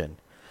nation?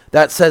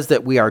 That says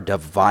that we are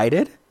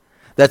divided.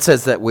 That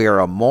says that we are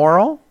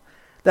immoral.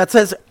 That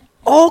says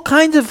all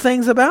kinds of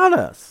things about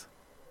us.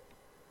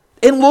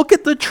 And look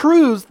at the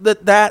truths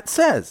that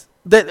says,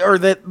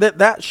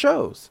 that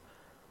shows.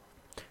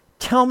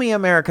 Tell me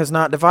America's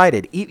not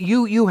divided.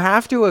 You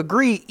have to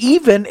agree,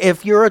 even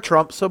if you're a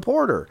Trump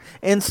supporter,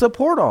 and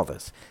support all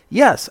this.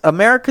 Yes,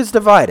 America's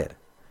divided.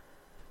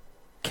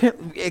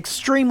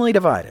 Extremely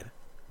divided.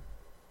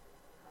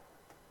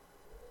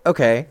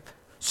 Okay,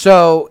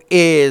 so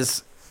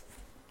is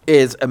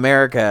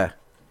America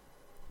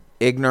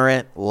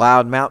ignorant,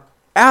 loudmouth?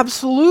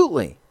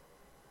 Absolutely.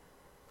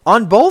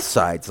 On both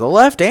sides, the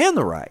left and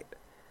the right.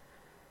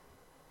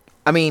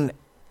 I mean,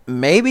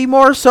 maybe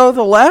more so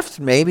the left.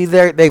 Maybe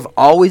they've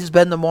always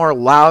been the more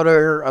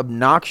louder,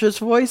 obnoxious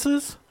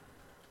voices.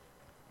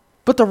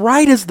 But the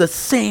right is the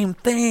same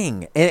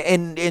thing.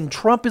 And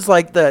Trump is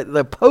like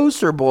the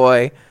poster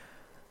boy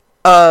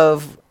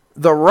of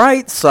the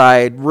right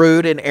side,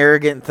 rude and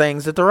arrogant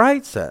things that the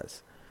right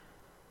says.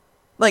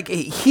 Like,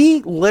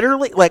 he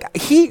literally,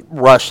 he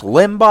Rush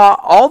Limbaugh,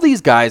 all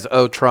these guys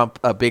owe Trump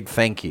a big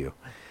thank you.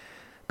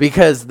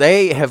 Because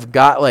they have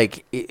got,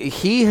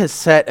 he has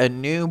set a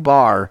new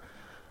bar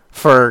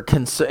for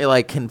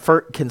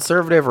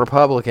conservative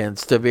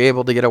Republicans to be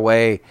able to get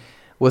away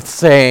with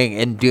saying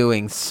and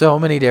doing so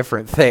many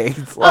different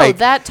things.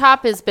 That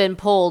top has been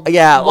pulled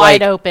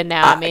wide open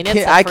now. I mean,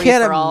 it's a free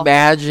can't for all.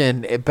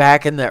 imagine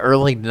back in the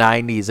early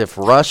 90s if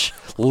Rush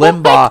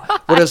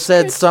Limbaugh would have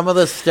said some of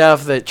the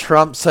stuff that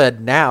Trump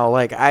said now.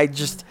 I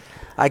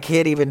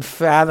can't even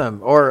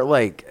fathom. Or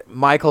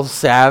Michael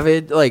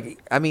Savage.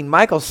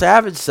 Michael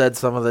Savage said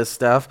some of this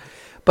stuff.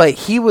 But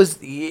he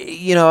was,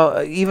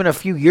 even a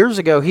few years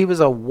ago, he was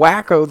a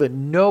wacko that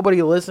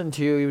nobody listened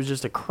to. He was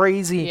just a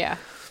crazy... Yeah.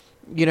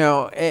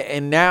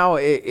 And now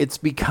it's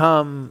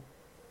become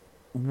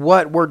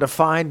what we're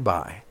defined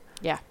by.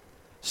 Yeah.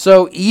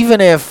 So even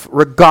if,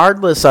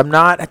 regardless, I'm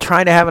not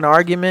trying to have an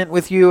argument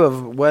with you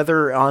of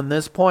whether on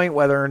this point,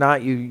 whether or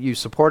not you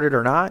support it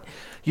or not,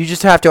 you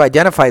just have to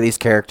identify these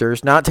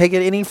characters, not take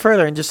it any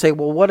further and just say,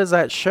 well, what does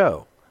that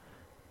show?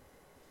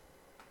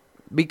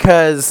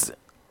 Because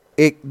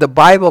the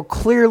Bible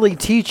clearly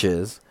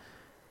teaches,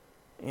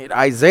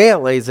 Isaiah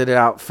lays it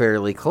out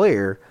fairly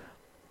clear,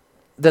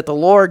 that the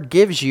Lord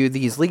gives you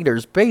these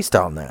leaders based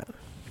on that.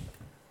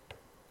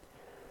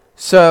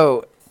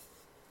 So,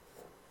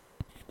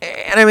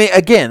 and I mean,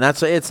 again,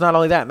 it's not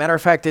only that. Matter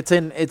of fact,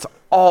 it's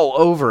all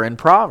over in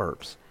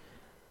Proverbs.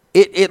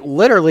 It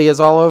literally is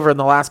all over in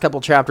the last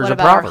couple chapters of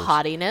Proverbs. What about our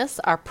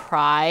haughtiness, our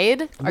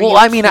pride? Are you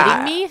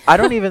kidding me? I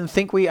don't even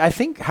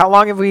think how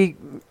long have we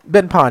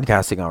been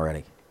podcasting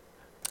already?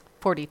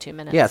 42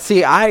 minutes. Yeah,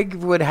 see, I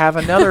would have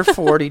another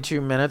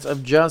 42 minutes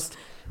of just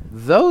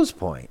those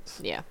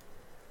points. Yeah.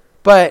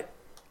 But,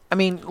 I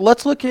mean,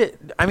 let's look at,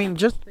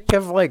 just think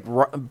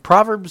of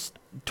Proverbs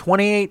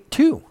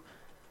 28:2.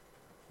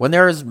 When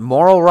there is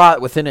moral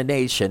rot within a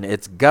nation,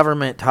 its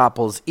government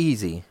topples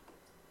easy.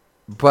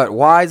 But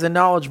wise and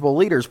knowledgeable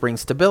leaders bring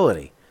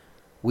stability.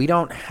 We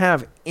don't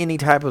have any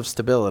type of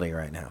stability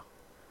right now.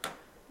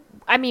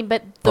 I mean,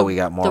 but we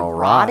got moral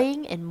rot.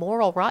 Rotting and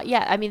moral rot.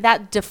 Yeah, I mean,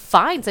 that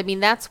defines. I mean,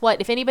 that's what,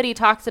 if anybody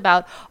talks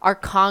about our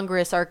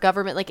Congress, our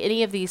government,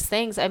 any of these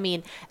things, I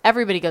mean,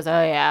 everybody goes,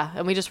 oh, yeah.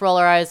 And we just roll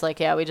our eyes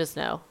yeah, we just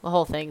know. The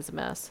whole thing's a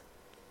mess.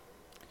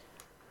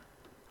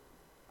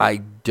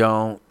 I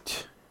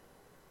don't.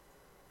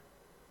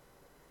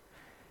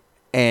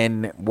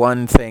 And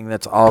one thing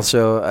that's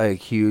also a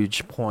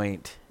huge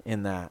point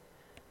in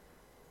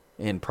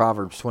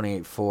Proverbs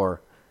 28:4,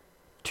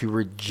 to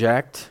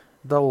reject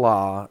the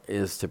law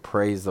is to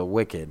praise the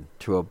wicked.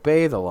 To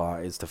obey the law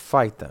is to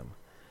fight them.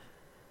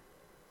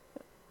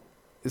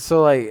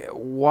 So,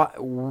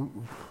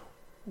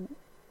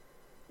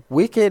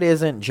 wicked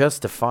isn't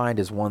just defined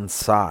as one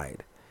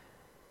side.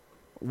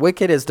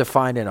 Wicked is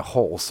defined in a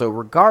whole. So,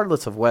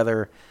 regardless of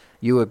whether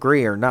you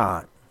agree or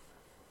not,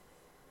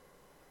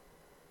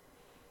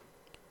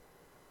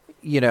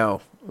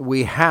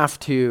 we have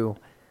to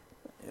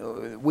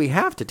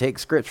take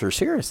Scripture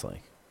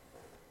seriously.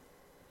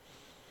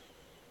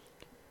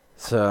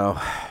 So,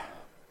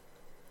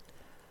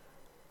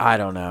 I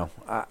don't know.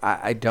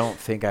 I don't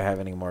think I have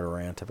any more to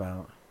rant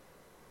about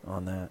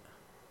on that. I'm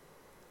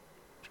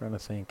trying to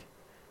think.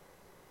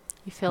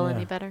 You feel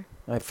any better?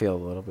 I feel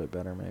a little bit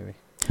better, maybe.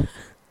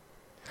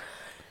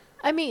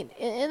 I mean,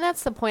 and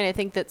that's the point I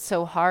think that's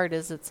so hard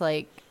is it's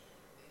like,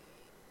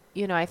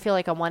 I feel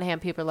like on one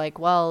hand people are like,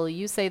 well,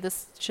 you say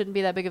this shouldn't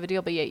be that big of a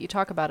deal, but yet you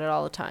talk about it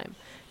all the time.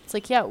 It's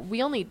like, yeah,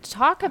 we only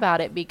talk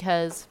about it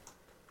because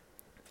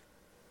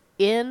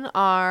in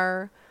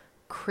our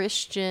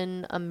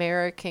Christian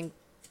American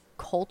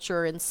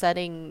culture and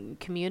setting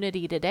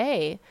community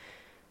today,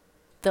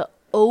 the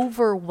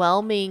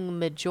overwhelming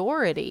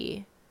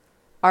majority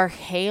are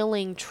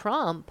hailing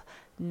Trump,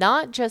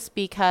 not just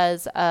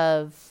because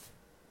of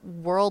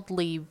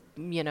worldly,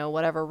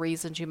 whatever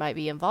reasons you might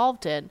be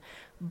involved in,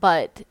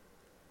 but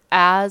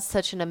as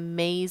such an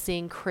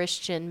amazing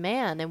Christian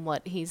man and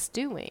what he's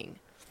doing.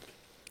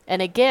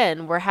 And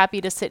again, we're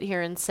happy to sit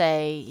here and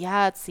say,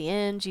 yeah, it's the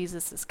end.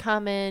 Jesus is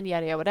coming,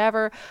 yada, yada,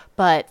 whatever.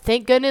 But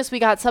thank goodness we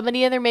got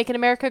somebody in there making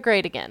America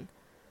great again.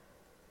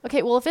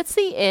 Okay, well, if it's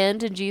the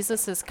end and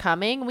Jesus is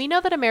coming, we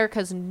know that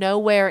America's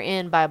nowhere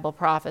in Bible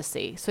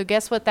prophecy. So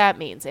guess what that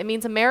means? It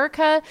means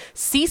America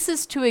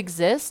ceases to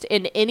exist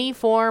in any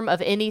form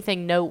of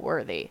anything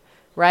noteworthy,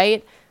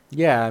 right?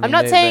 Yeah, I mean, I'm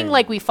not saying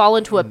like we fall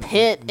into a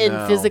pit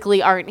and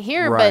physically aren't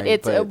here, Right, but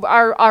it's but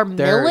our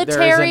there is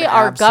military, an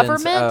our absence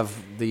government.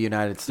 of the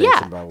United States in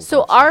Yeah. Bible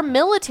So prophecy. our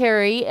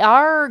military,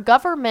 our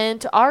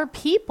government, our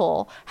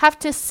people have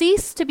to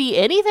cease to be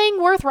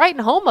anything worth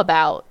writing home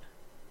about.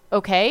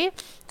 Okay?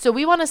 So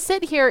we want to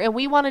sit here and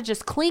we want to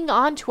just cling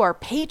on to our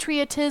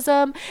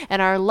patriotism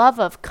and our love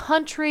of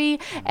country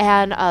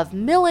and of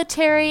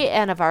military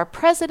and of our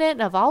president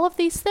and of all of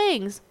these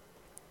things.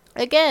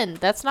 Again,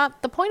 that's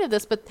not the point of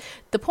this, but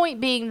the point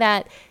being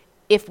that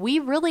if we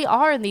really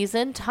are in these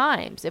end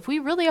times, if we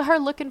really are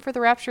looking for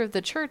the rapture of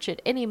the church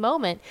at any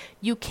moment,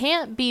 you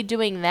can't be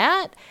doing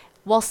that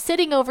while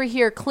sitting over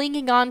here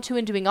clinging on to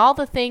and doing all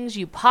the things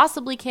you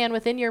possibly can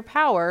within your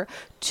power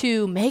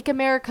to make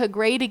America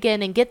great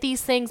again and get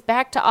these things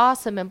back to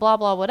awesome and blah,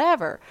 blah,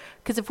 whatever.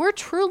 Because if we're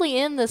truly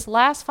in this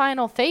last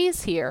final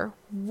phase here,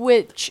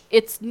 which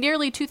it's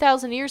nearly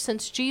 2,000 years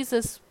since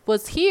Jesus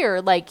was here,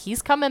 like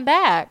he's coming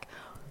back,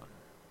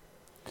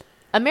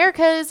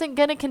 America isn't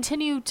going to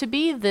continue to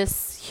be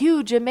this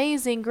huge,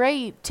 amazing,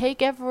 great,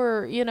 take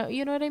ever, you know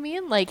what I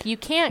mean? Like, you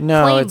can't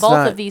claim it's both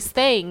not. of these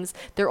things.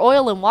 They're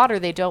oil and water.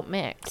 They don't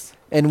mix.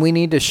 And we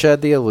need to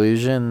shed the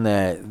illusion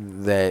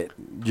that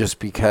just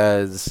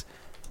because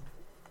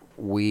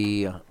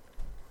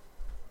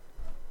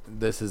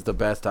this is the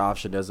best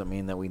option doesn't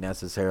mean that we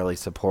necessarily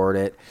support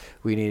it.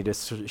 We need to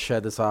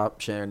shed this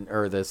option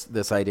or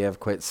this idea of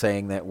quit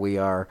saying that we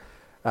are,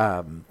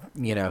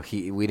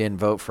 we didn't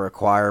vote for a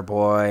choir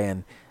boy,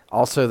 and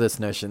also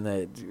this notion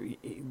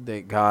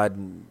that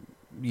God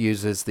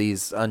uses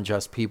these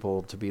unjust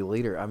people to be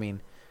leader. I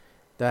mean,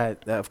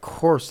 that of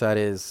course that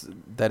is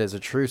a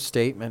true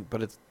statement,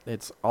 but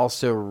it's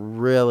also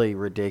really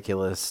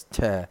ridiculous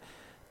to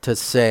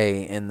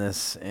say in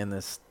this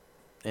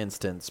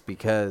instance,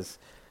 because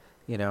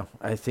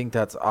I think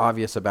that's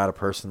obvious about a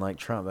person like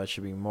Trump. That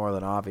should be more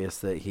than obvious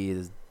that he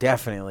is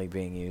definitely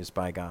being used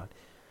by God.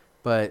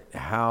 But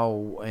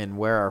how and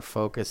where our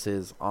focus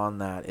is on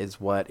that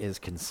is what is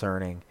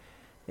concerning.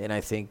 And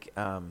I think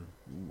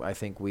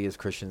we as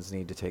Christians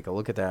need to take a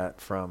look at that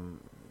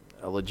from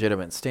a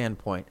legitimate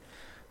standpoint.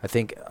 I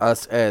think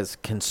us as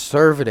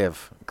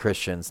conservative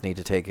Christians need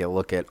to take a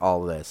look at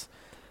all this,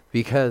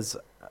 because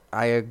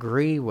I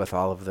agree with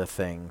all of the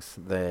things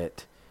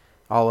that,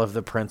 all of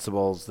the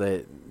principles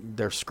that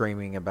they're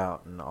screaming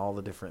about and all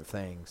the different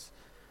things.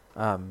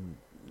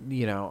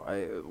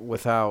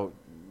 Without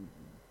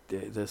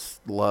this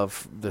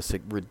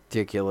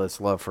ridiculous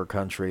love for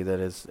country that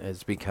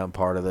has become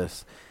part of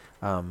this,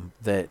 in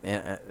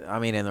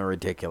the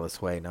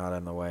ridiculous way, not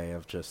in the way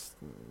of just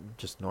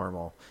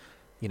normal,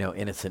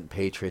 innocent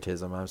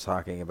patriotism. I'm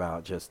talking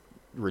about just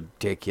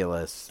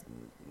ridiculous,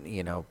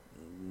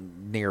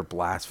 near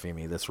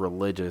blasphemy, this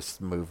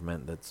religious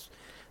movement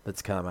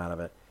that's come out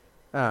of it.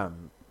 I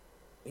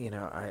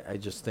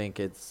just think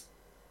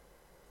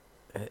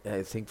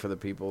I think for the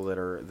people that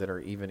are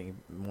even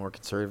more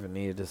conservative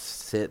needed to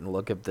sit and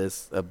look at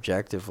this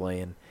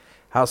objectively, and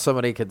how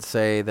somebody could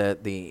say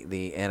that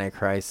the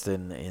Antichrist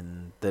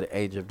in the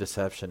age of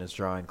deception is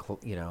drawing,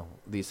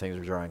 these things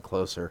are drawing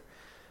closer,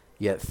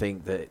 yet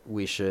think that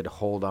we should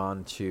hold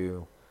on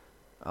to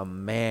a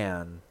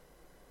man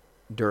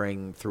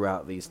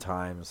throughout these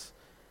times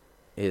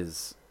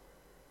is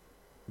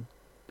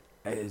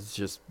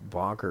just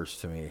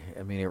bonkers to me.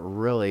 I mean, it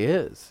really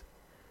is.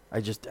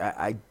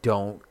 I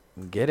don't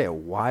get it.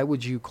 Why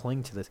would you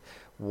cling to this?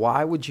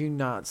 Why would you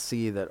not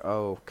see that,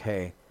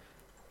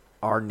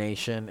 our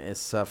nation is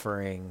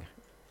suffering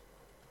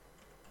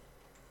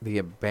the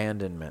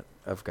abandonment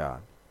of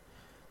God?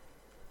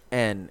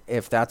 And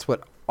if that's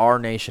what our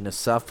nation is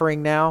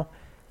suffering now,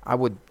 I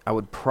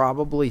would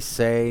probably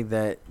say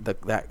that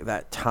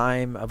that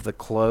time of the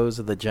close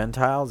of the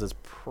Gentiles is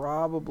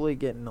probably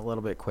getting a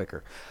little bit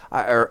quicker,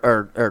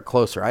 or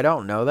closer. I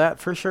don't know that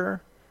for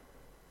sure,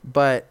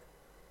 but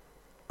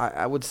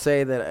I would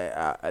say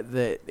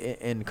that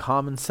in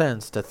common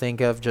sense, to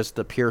think of just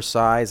the pure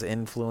size,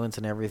 influence,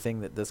 and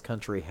everything that this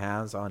country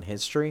has on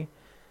history,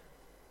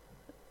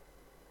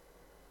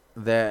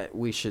 that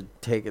we should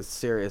take a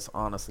serious,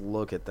 honest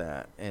look at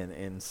that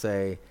and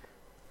say,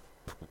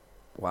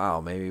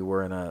 wow, maybe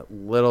we're in a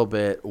little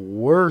bit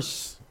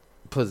worse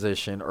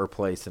position or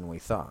place than we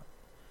thought.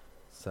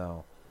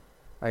 So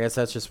I guess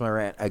that's just my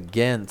rant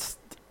against.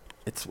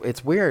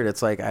 It's weird.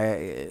 It's like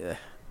I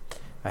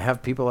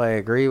have people I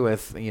agree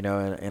with, in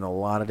a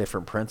lot of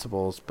different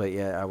principles, but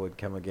yet I would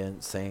come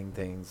against saying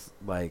things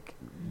like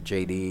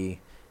JD,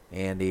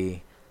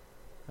 Andy,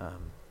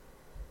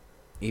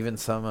 even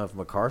some of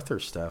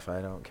MacArthur's stuff.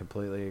 I don't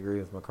completely agree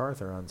with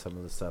MacArthur on some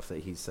of the stuff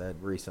that he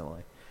said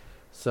recently.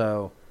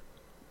 So,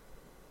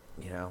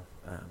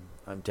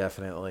 I'm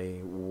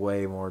definitely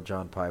way more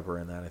John Piper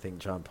in that. I think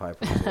John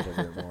Piper is a little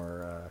bit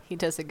more. He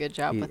does a good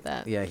job with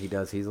that. Yeah, he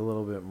does. He's a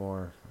little bit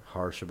more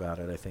harsh about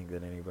it, I think,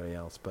 than anybody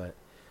else. But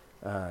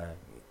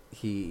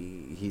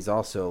he's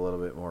also a little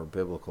bit more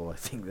biblical, I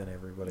think, than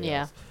everybody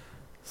else.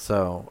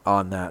 So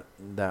on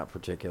that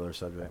particular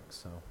subject,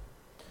 so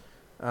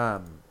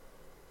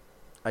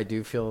I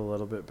do feel a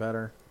little bit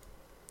better.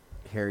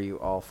 Here, you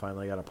all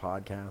finally got a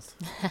podcast.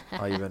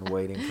 All you've been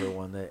waiting for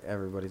one that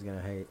everybody's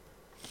gonna hate.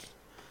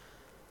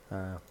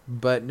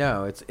 But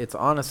no, it's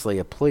honestly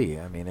a plea.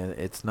 I mean,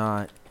 it's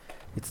not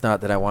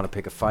that I want to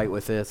pick a fight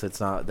with this. It's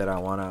not that I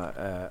want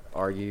to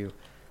argue.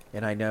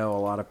 And I know a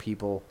lot of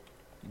people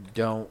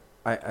don't.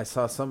 I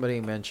saw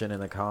somebody mention in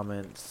the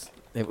comments.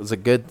 It was a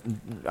good.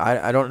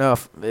 I don't know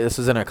if this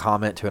is in a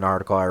comment to an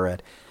article I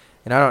read,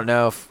 and I don't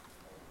know if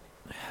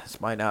this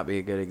might not be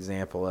a good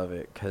example of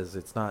it because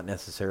it's not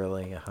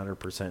necessarily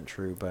 100%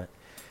 true. But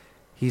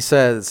he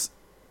says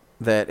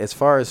that as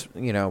far as,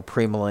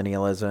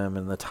 premillennialism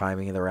and the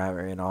timing of the rapture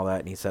and all that,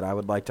 and he said, I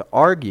would like to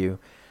argue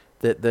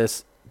that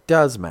this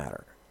does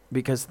matter,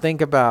 because think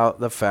about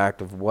the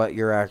fact of what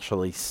you're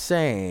actually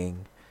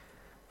saying.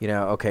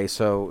 Okay,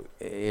 so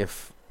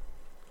if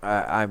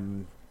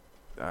I'm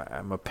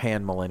a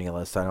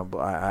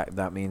pan-millennialist,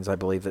 that means I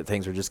believe that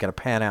things are just going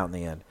to pan out in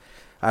the end.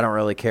 I don't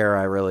really care.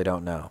 I really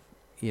don't know.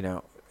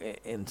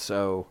 And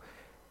so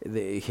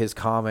his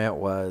comment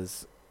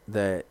was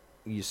that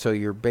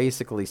you're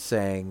basically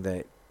saying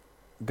that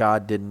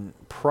God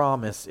didn't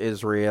promise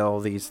Israel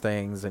these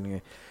things,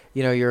 and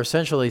you're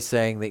essentially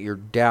saying that you're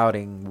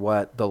doubting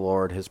what the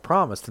Lord has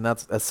promised, and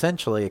that's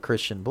essentially a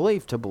Christian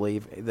belief, to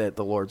believe that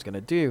the Lord's going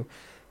to do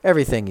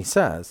everything he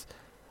says.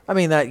 I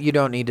mean, that you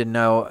don't need to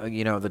know,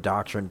 the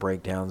doctrine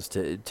breakdowns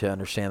to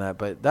understand that,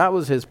 but that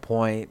was his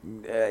point,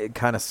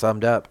 kind of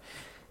summed up.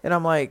 And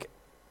I'm like,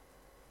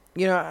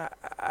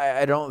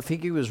 I don't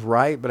think he was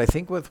right, but I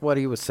think with what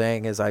he was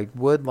saying is I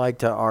would like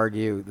to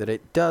argue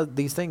that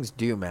these things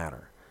do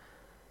matter.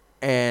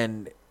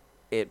 And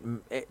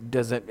it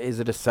doesn't, is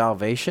it a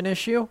salvation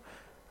issue?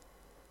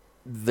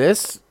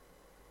 This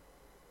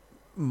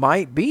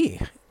might be.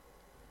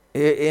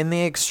 In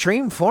the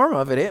extreme form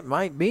of it, it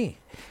might be.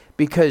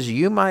 Because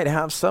you might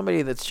have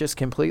somebody that's just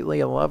completely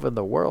in love with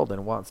the world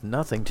and wants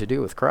nothing to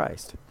do with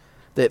Christ,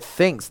 that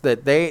thinks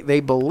that they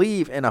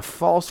believe in a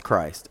false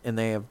Christ and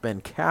they have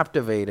been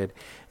captivated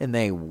and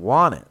they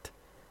want it.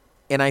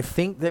 And I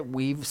think that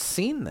we've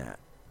seen that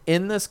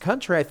in this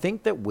country. I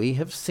think that we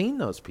have seen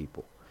those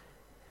people.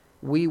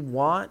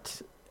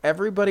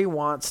 Everybody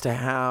wants to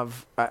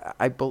have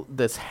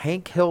this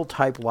Hank Hill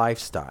type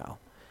lifestyle,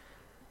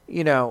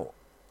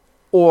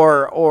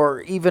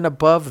 or even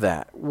above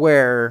that,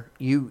 where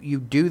you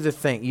do the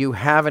thing, you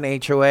have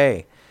an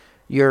HOA.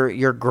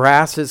 Your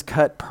grass is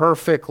cut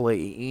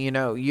perfectly.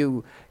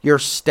 Your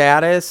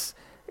status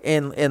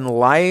in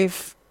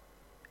life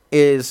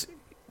is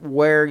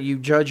where you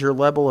judge your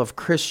level of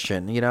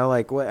Christian.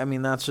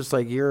 That's just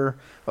like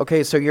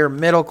so you're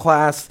middle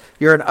class,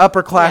 you're an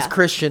upper class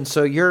Christian,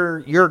 so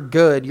you're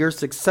good, you're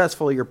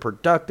successful, you're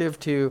productive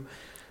to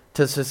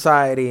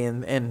society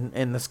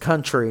and this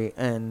country,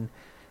 and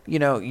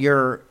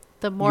you're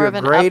the more of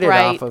an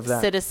upright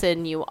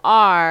citizen you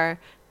are,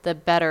 the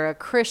better a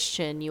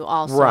Christian you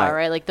also are,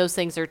 right? Like those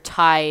things are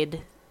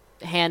tied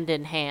hand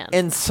in hand.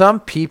 And some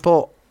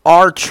people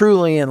are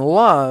truly in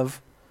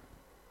love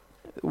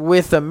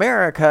with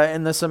America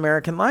and this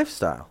American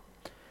lifestyle.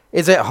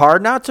 Is it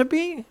hard not to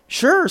be?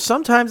 Sure.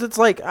 Sometimes it's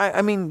like,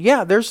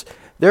 there's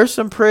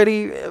some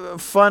pretty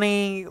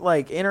funny,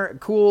 like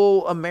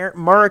cool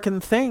American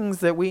things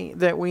that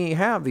we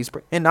have these,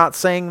 and not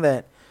saying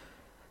that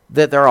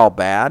they're all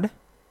bad,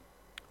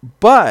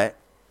 but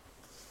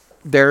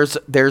there's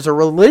a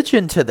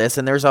religion to this,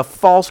 and there's a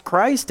false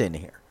Christ in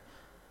here,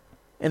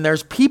 and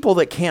there's people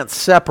that can't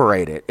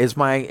separate it. Is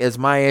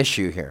my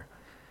issue here,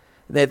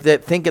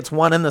 that think it's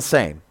one and the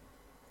same.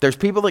 There's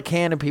people that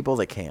can and people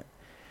that can't,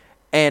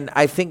 and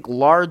I think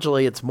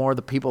largely it's more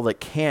the people that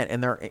can't,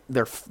 and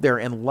they're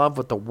in love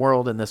with the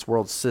world and this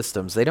world's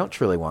systems. They don't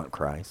truly want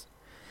Christ.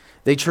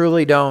 They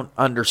truly don't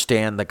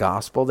understand the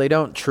gospel. They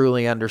don't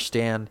truly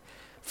understand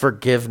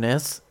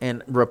forgiveness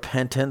and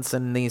repentance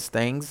and these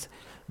things.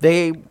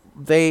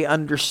 They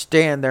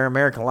understand their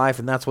American life,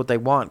 and that's what they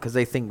want, because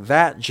they think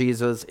that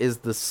Jesus is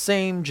the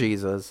same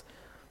Jesus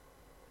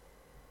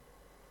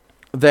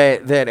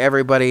that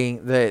everybody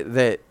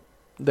that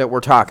we're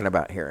talking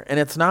about here, and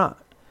it's not.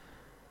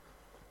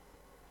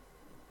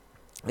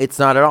 It's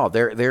not at all.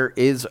 There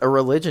is a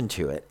religion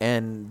to it,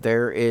 and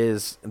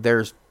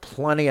there's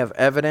plenty of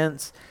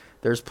evidence.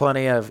 There's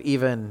plenty of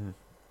even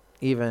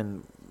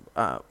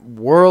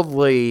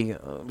worldly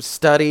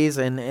studies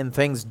and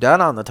things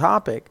done on the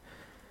topic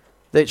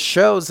that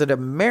shows that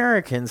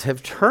Americans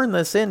have turned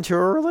this into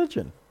a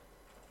religion.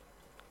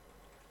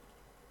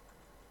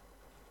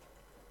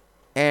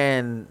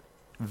 And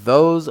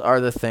those are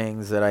the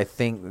things that I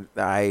think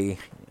I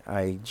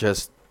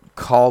just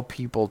call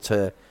people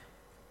to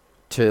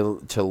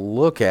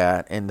look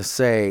at and to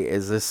say,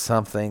 is this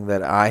something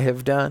that I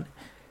have done?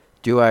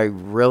 Do I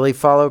really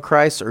follow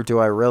Christ, or do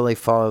I really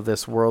follow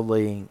this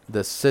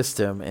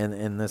system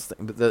in this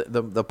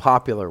the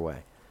popular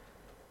way?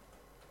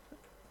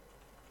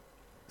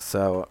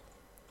 So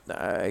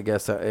I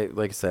guess,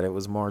 like I said, it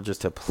was more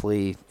just a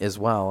plea as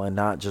well, and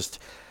not just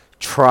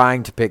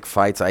trying to pick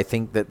fights. I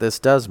think that this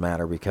does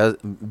matter, because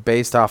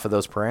based off of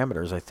those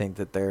parameters, I think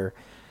that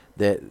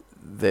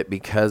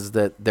because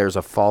there's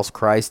a false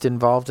Christ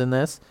involved in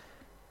this,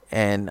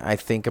 and I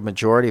think a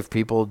majority of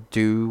people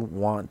do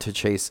want to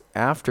chase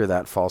after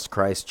that false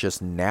Christ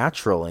just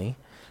naturally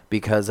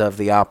because of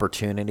the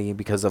opportunity,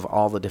 because of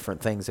all the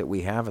different things that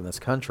we have in this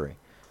country.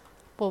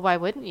 Well, why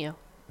wouldn't you?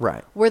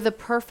 Right. We're the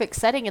perfect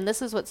setting. And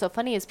this is what's so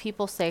funny is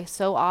people say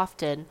so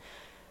often,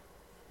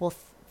 well,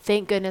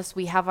 thank goodness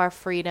we have our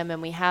freedom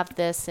and we have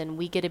this and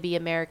we get to be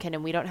American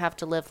and we don't have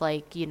to live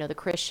like, the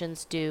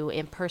Christians do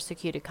in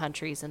persecuted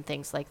countries and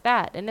things like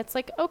that. And it's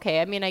like,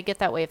 okay, I mean, I get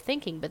that way of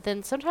thinking. But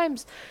then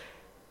sometimes,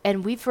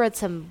 and we've read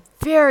some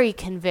very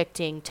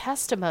convicting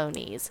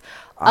testimonies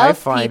I of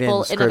find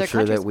people in in other Scripture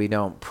countries. that we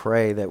don't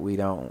pray that we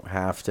don't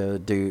have to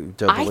do.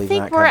 I believe in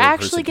think that we're kind of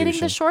actually getting the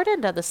persecution. short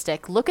end of the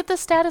stick. Look at the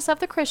status of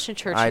the Christian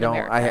church in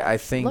America. I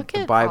think Look the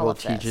at all Bible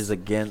of this. teaches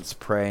against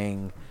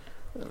praying,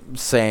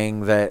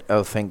 saying that,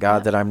 oh, thank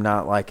God that I'm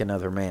not like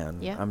another man.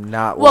 Yeah. I'm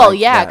not Well, like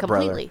yeah, that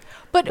completely.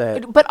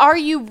 brother. But are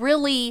you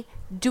really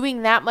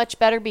doing that much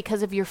better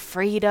because of your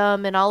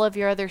freedom and all of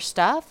your other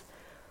stuff?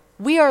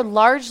 We are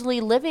largely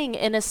living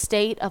in a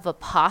state of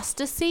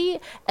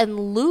apostasy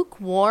and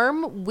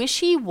lukewarm,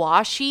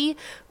 wishy-washy,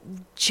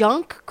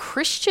 junk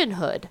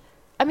Christianhood.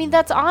 I mean,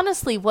 that's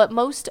honestly what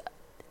most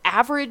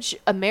average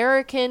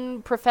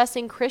American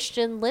professing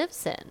Christian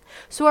lives in.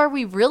 So are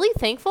we really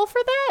thankful for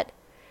that?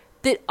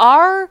 That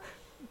our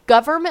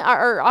government,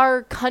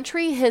 our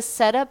country has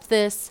set up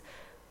this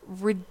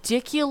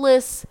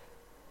ridiculous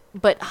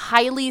but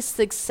highly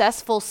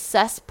successful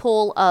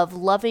cesspool of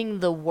loving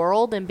the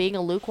world and being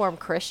a lukewarm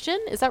Christian?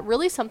 Is that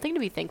really something to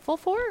be thankful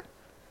for?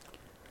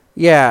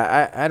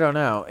 Yeah, I don't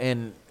know.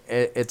 And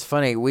it's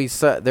funny.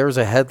 There was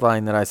a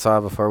headline that I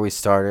saw before we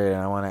started,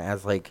 and I want to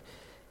ask, like,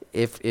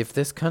 if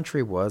this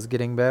country was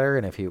getting better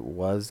and if it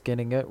was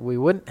getting it, we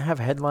wouldn't have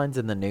headlines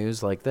in the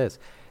news like this.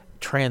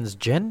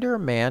 Transgender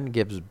man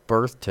gives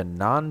birth to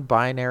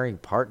non-binary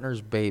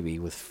partner's baby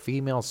with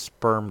female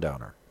sperm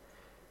donor.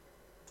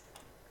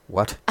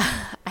 What?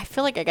 I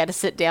feel like I got to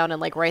sit down and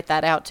like write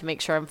that out to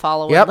make sure I'm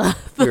following Yep.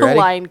 the You ready?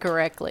 line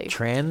correctly.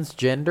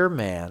 Transgender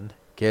man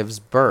gives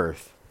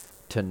birth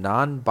to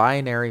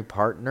non-binary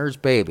partner's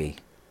baby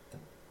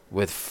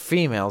with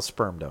female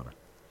sperm donor.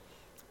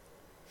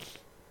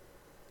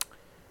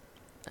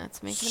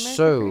 That's making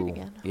America great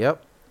again.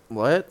 Yep.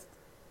 What?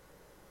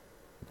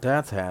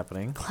 That's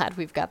happening. Glad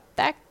we've got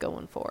that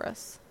going for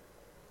us.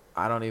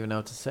 I don't even know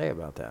what to say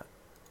about that.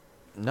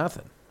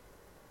 Nothing.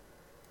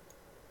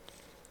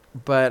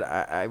 But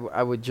I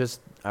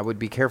would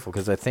be careful,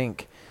 because I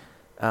think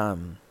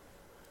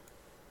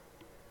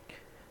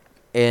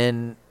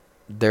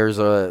there's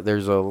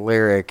a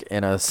lyric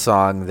in a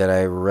song that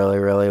I really,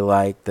 really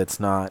like that's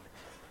not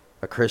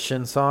a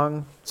Christian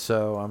song,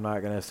 so I'm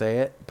not going to say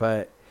it,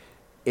 but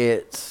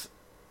the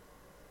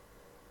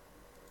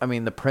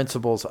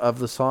principles of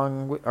the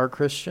song are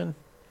Christian,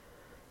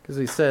 because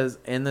he says,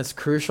 in this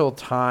crucial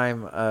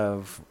time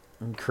of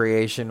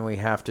creation, we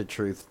have to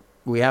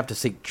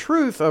seek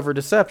truth over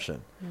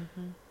deception.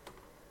 Mm-hmm.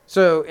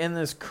 So in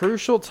this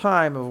crucial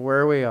time of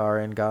where we are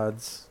in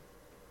God's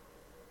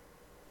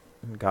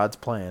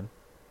plan,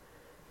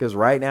 because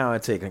right now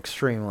it's an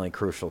extremely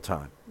crucial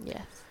time.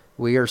 Yes.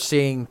 We are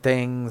seeing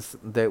things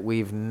that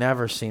we've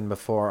never seen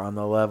before on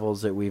the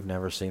levels that we've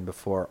never seen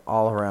before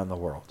all around the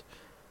world.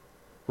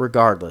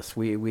 Regardless,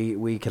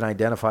 we can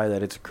identify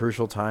that it's a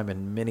crucial time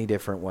in many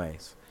different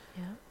ways.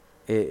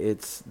 Yeah.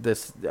 It's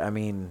this,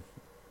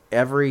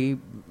 every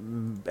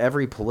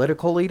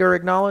political leader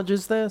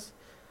acknowledges this.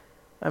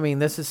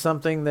 This is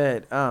something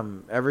that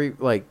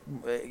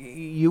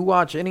you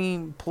watch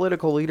any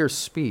political leader's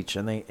speech,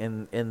 and they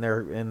in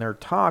their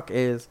talk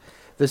is,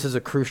 this is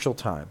a crucial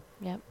time.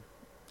 Yep.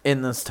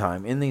 In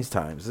these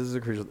times, this is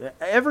a crucial.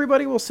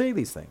 Everybody will say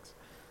these things.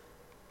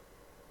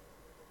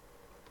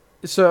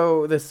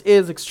 So this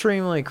is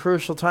extremely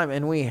crucial time,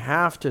 and we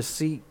have to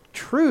seek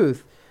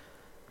truth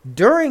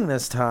during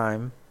this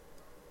time,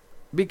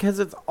 because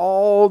it's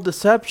all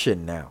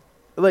deception now.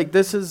 Like,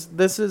 this is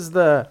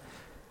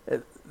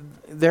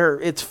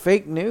it's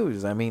fake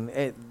news.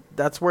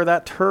 That's where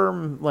that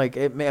term,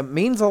 it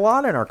means a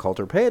lot in our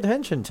culture. Pay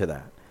attention to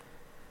that.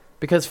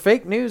 Because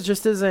fake news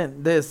just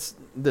isn't this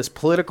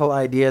political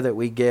idea that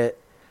we get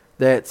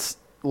that's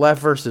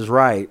left versus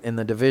right and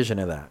the division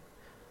of that.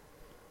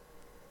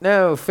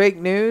 No, fake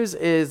news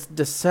is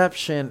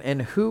deception,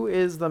 and who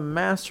is the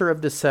master of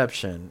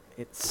deception?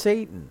 It's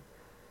Satan.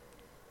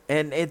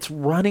 And it's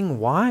running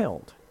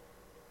wild.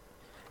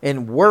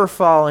 And we're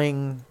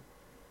falling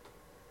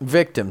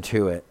victim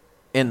to it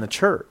in the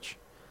church.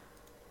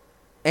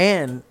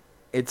 And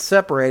it's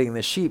separating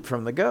the sheep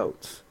from the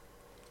goats.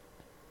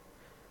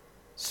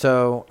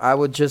 So I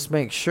would just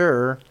make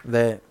sure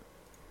that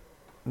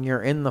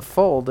you're in the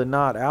fold and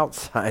not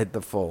outside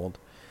the fold.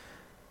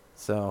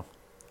 So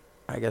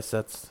I guess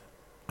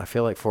I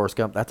feel like Forrest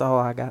Gump. That's all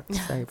I got to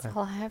say That's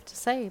all I have to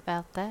say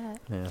about that.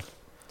 Yeah.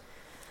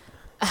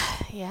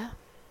 Yeah.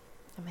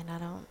 I mean, I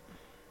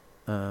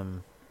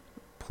don't.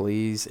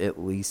 Please at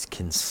least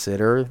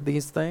consider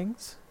these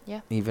things.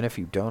 Yeah. Even if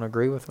you don't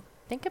agree with them.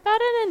 Think about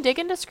it and dig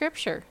into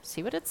scripture.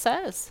 See what it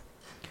says.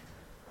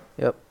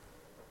 Yep.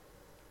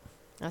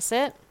 That's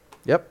it.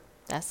 Yep.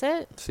 That's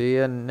it. See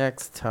you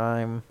next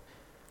time.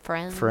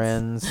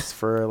 Friends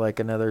for like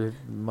another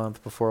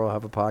month before we'll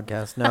have a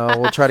podcast. No,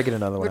 we'll try to get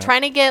another one. We're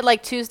trying to get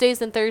like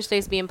Tuesdays and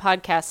Thursdays being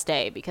podcast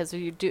day because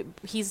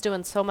he's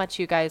doing so much,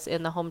 you guys,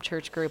 in the home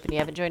church group, and you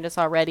haven't joined us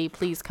already.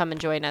 Please come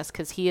and join us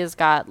because he has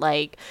got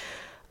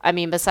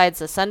besides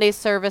the Sunday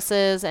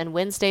services and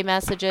Wednesday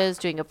messages,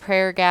 doing a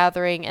prayer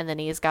gathering, and then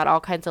he's got all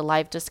kinds of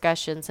live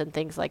discussions and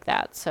things like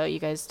that. So you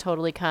guys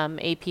totally come,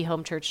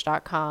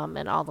 aphomechurch.com,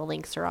 and all the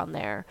links are on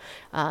there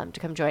to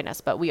come join us.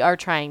 But we are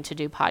trying to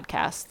do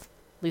podcasts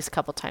at least a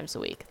couple times a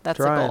week. That's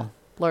the goal,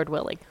 Lord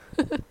willing.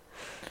 All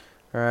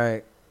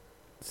right.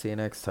 See you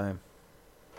next time.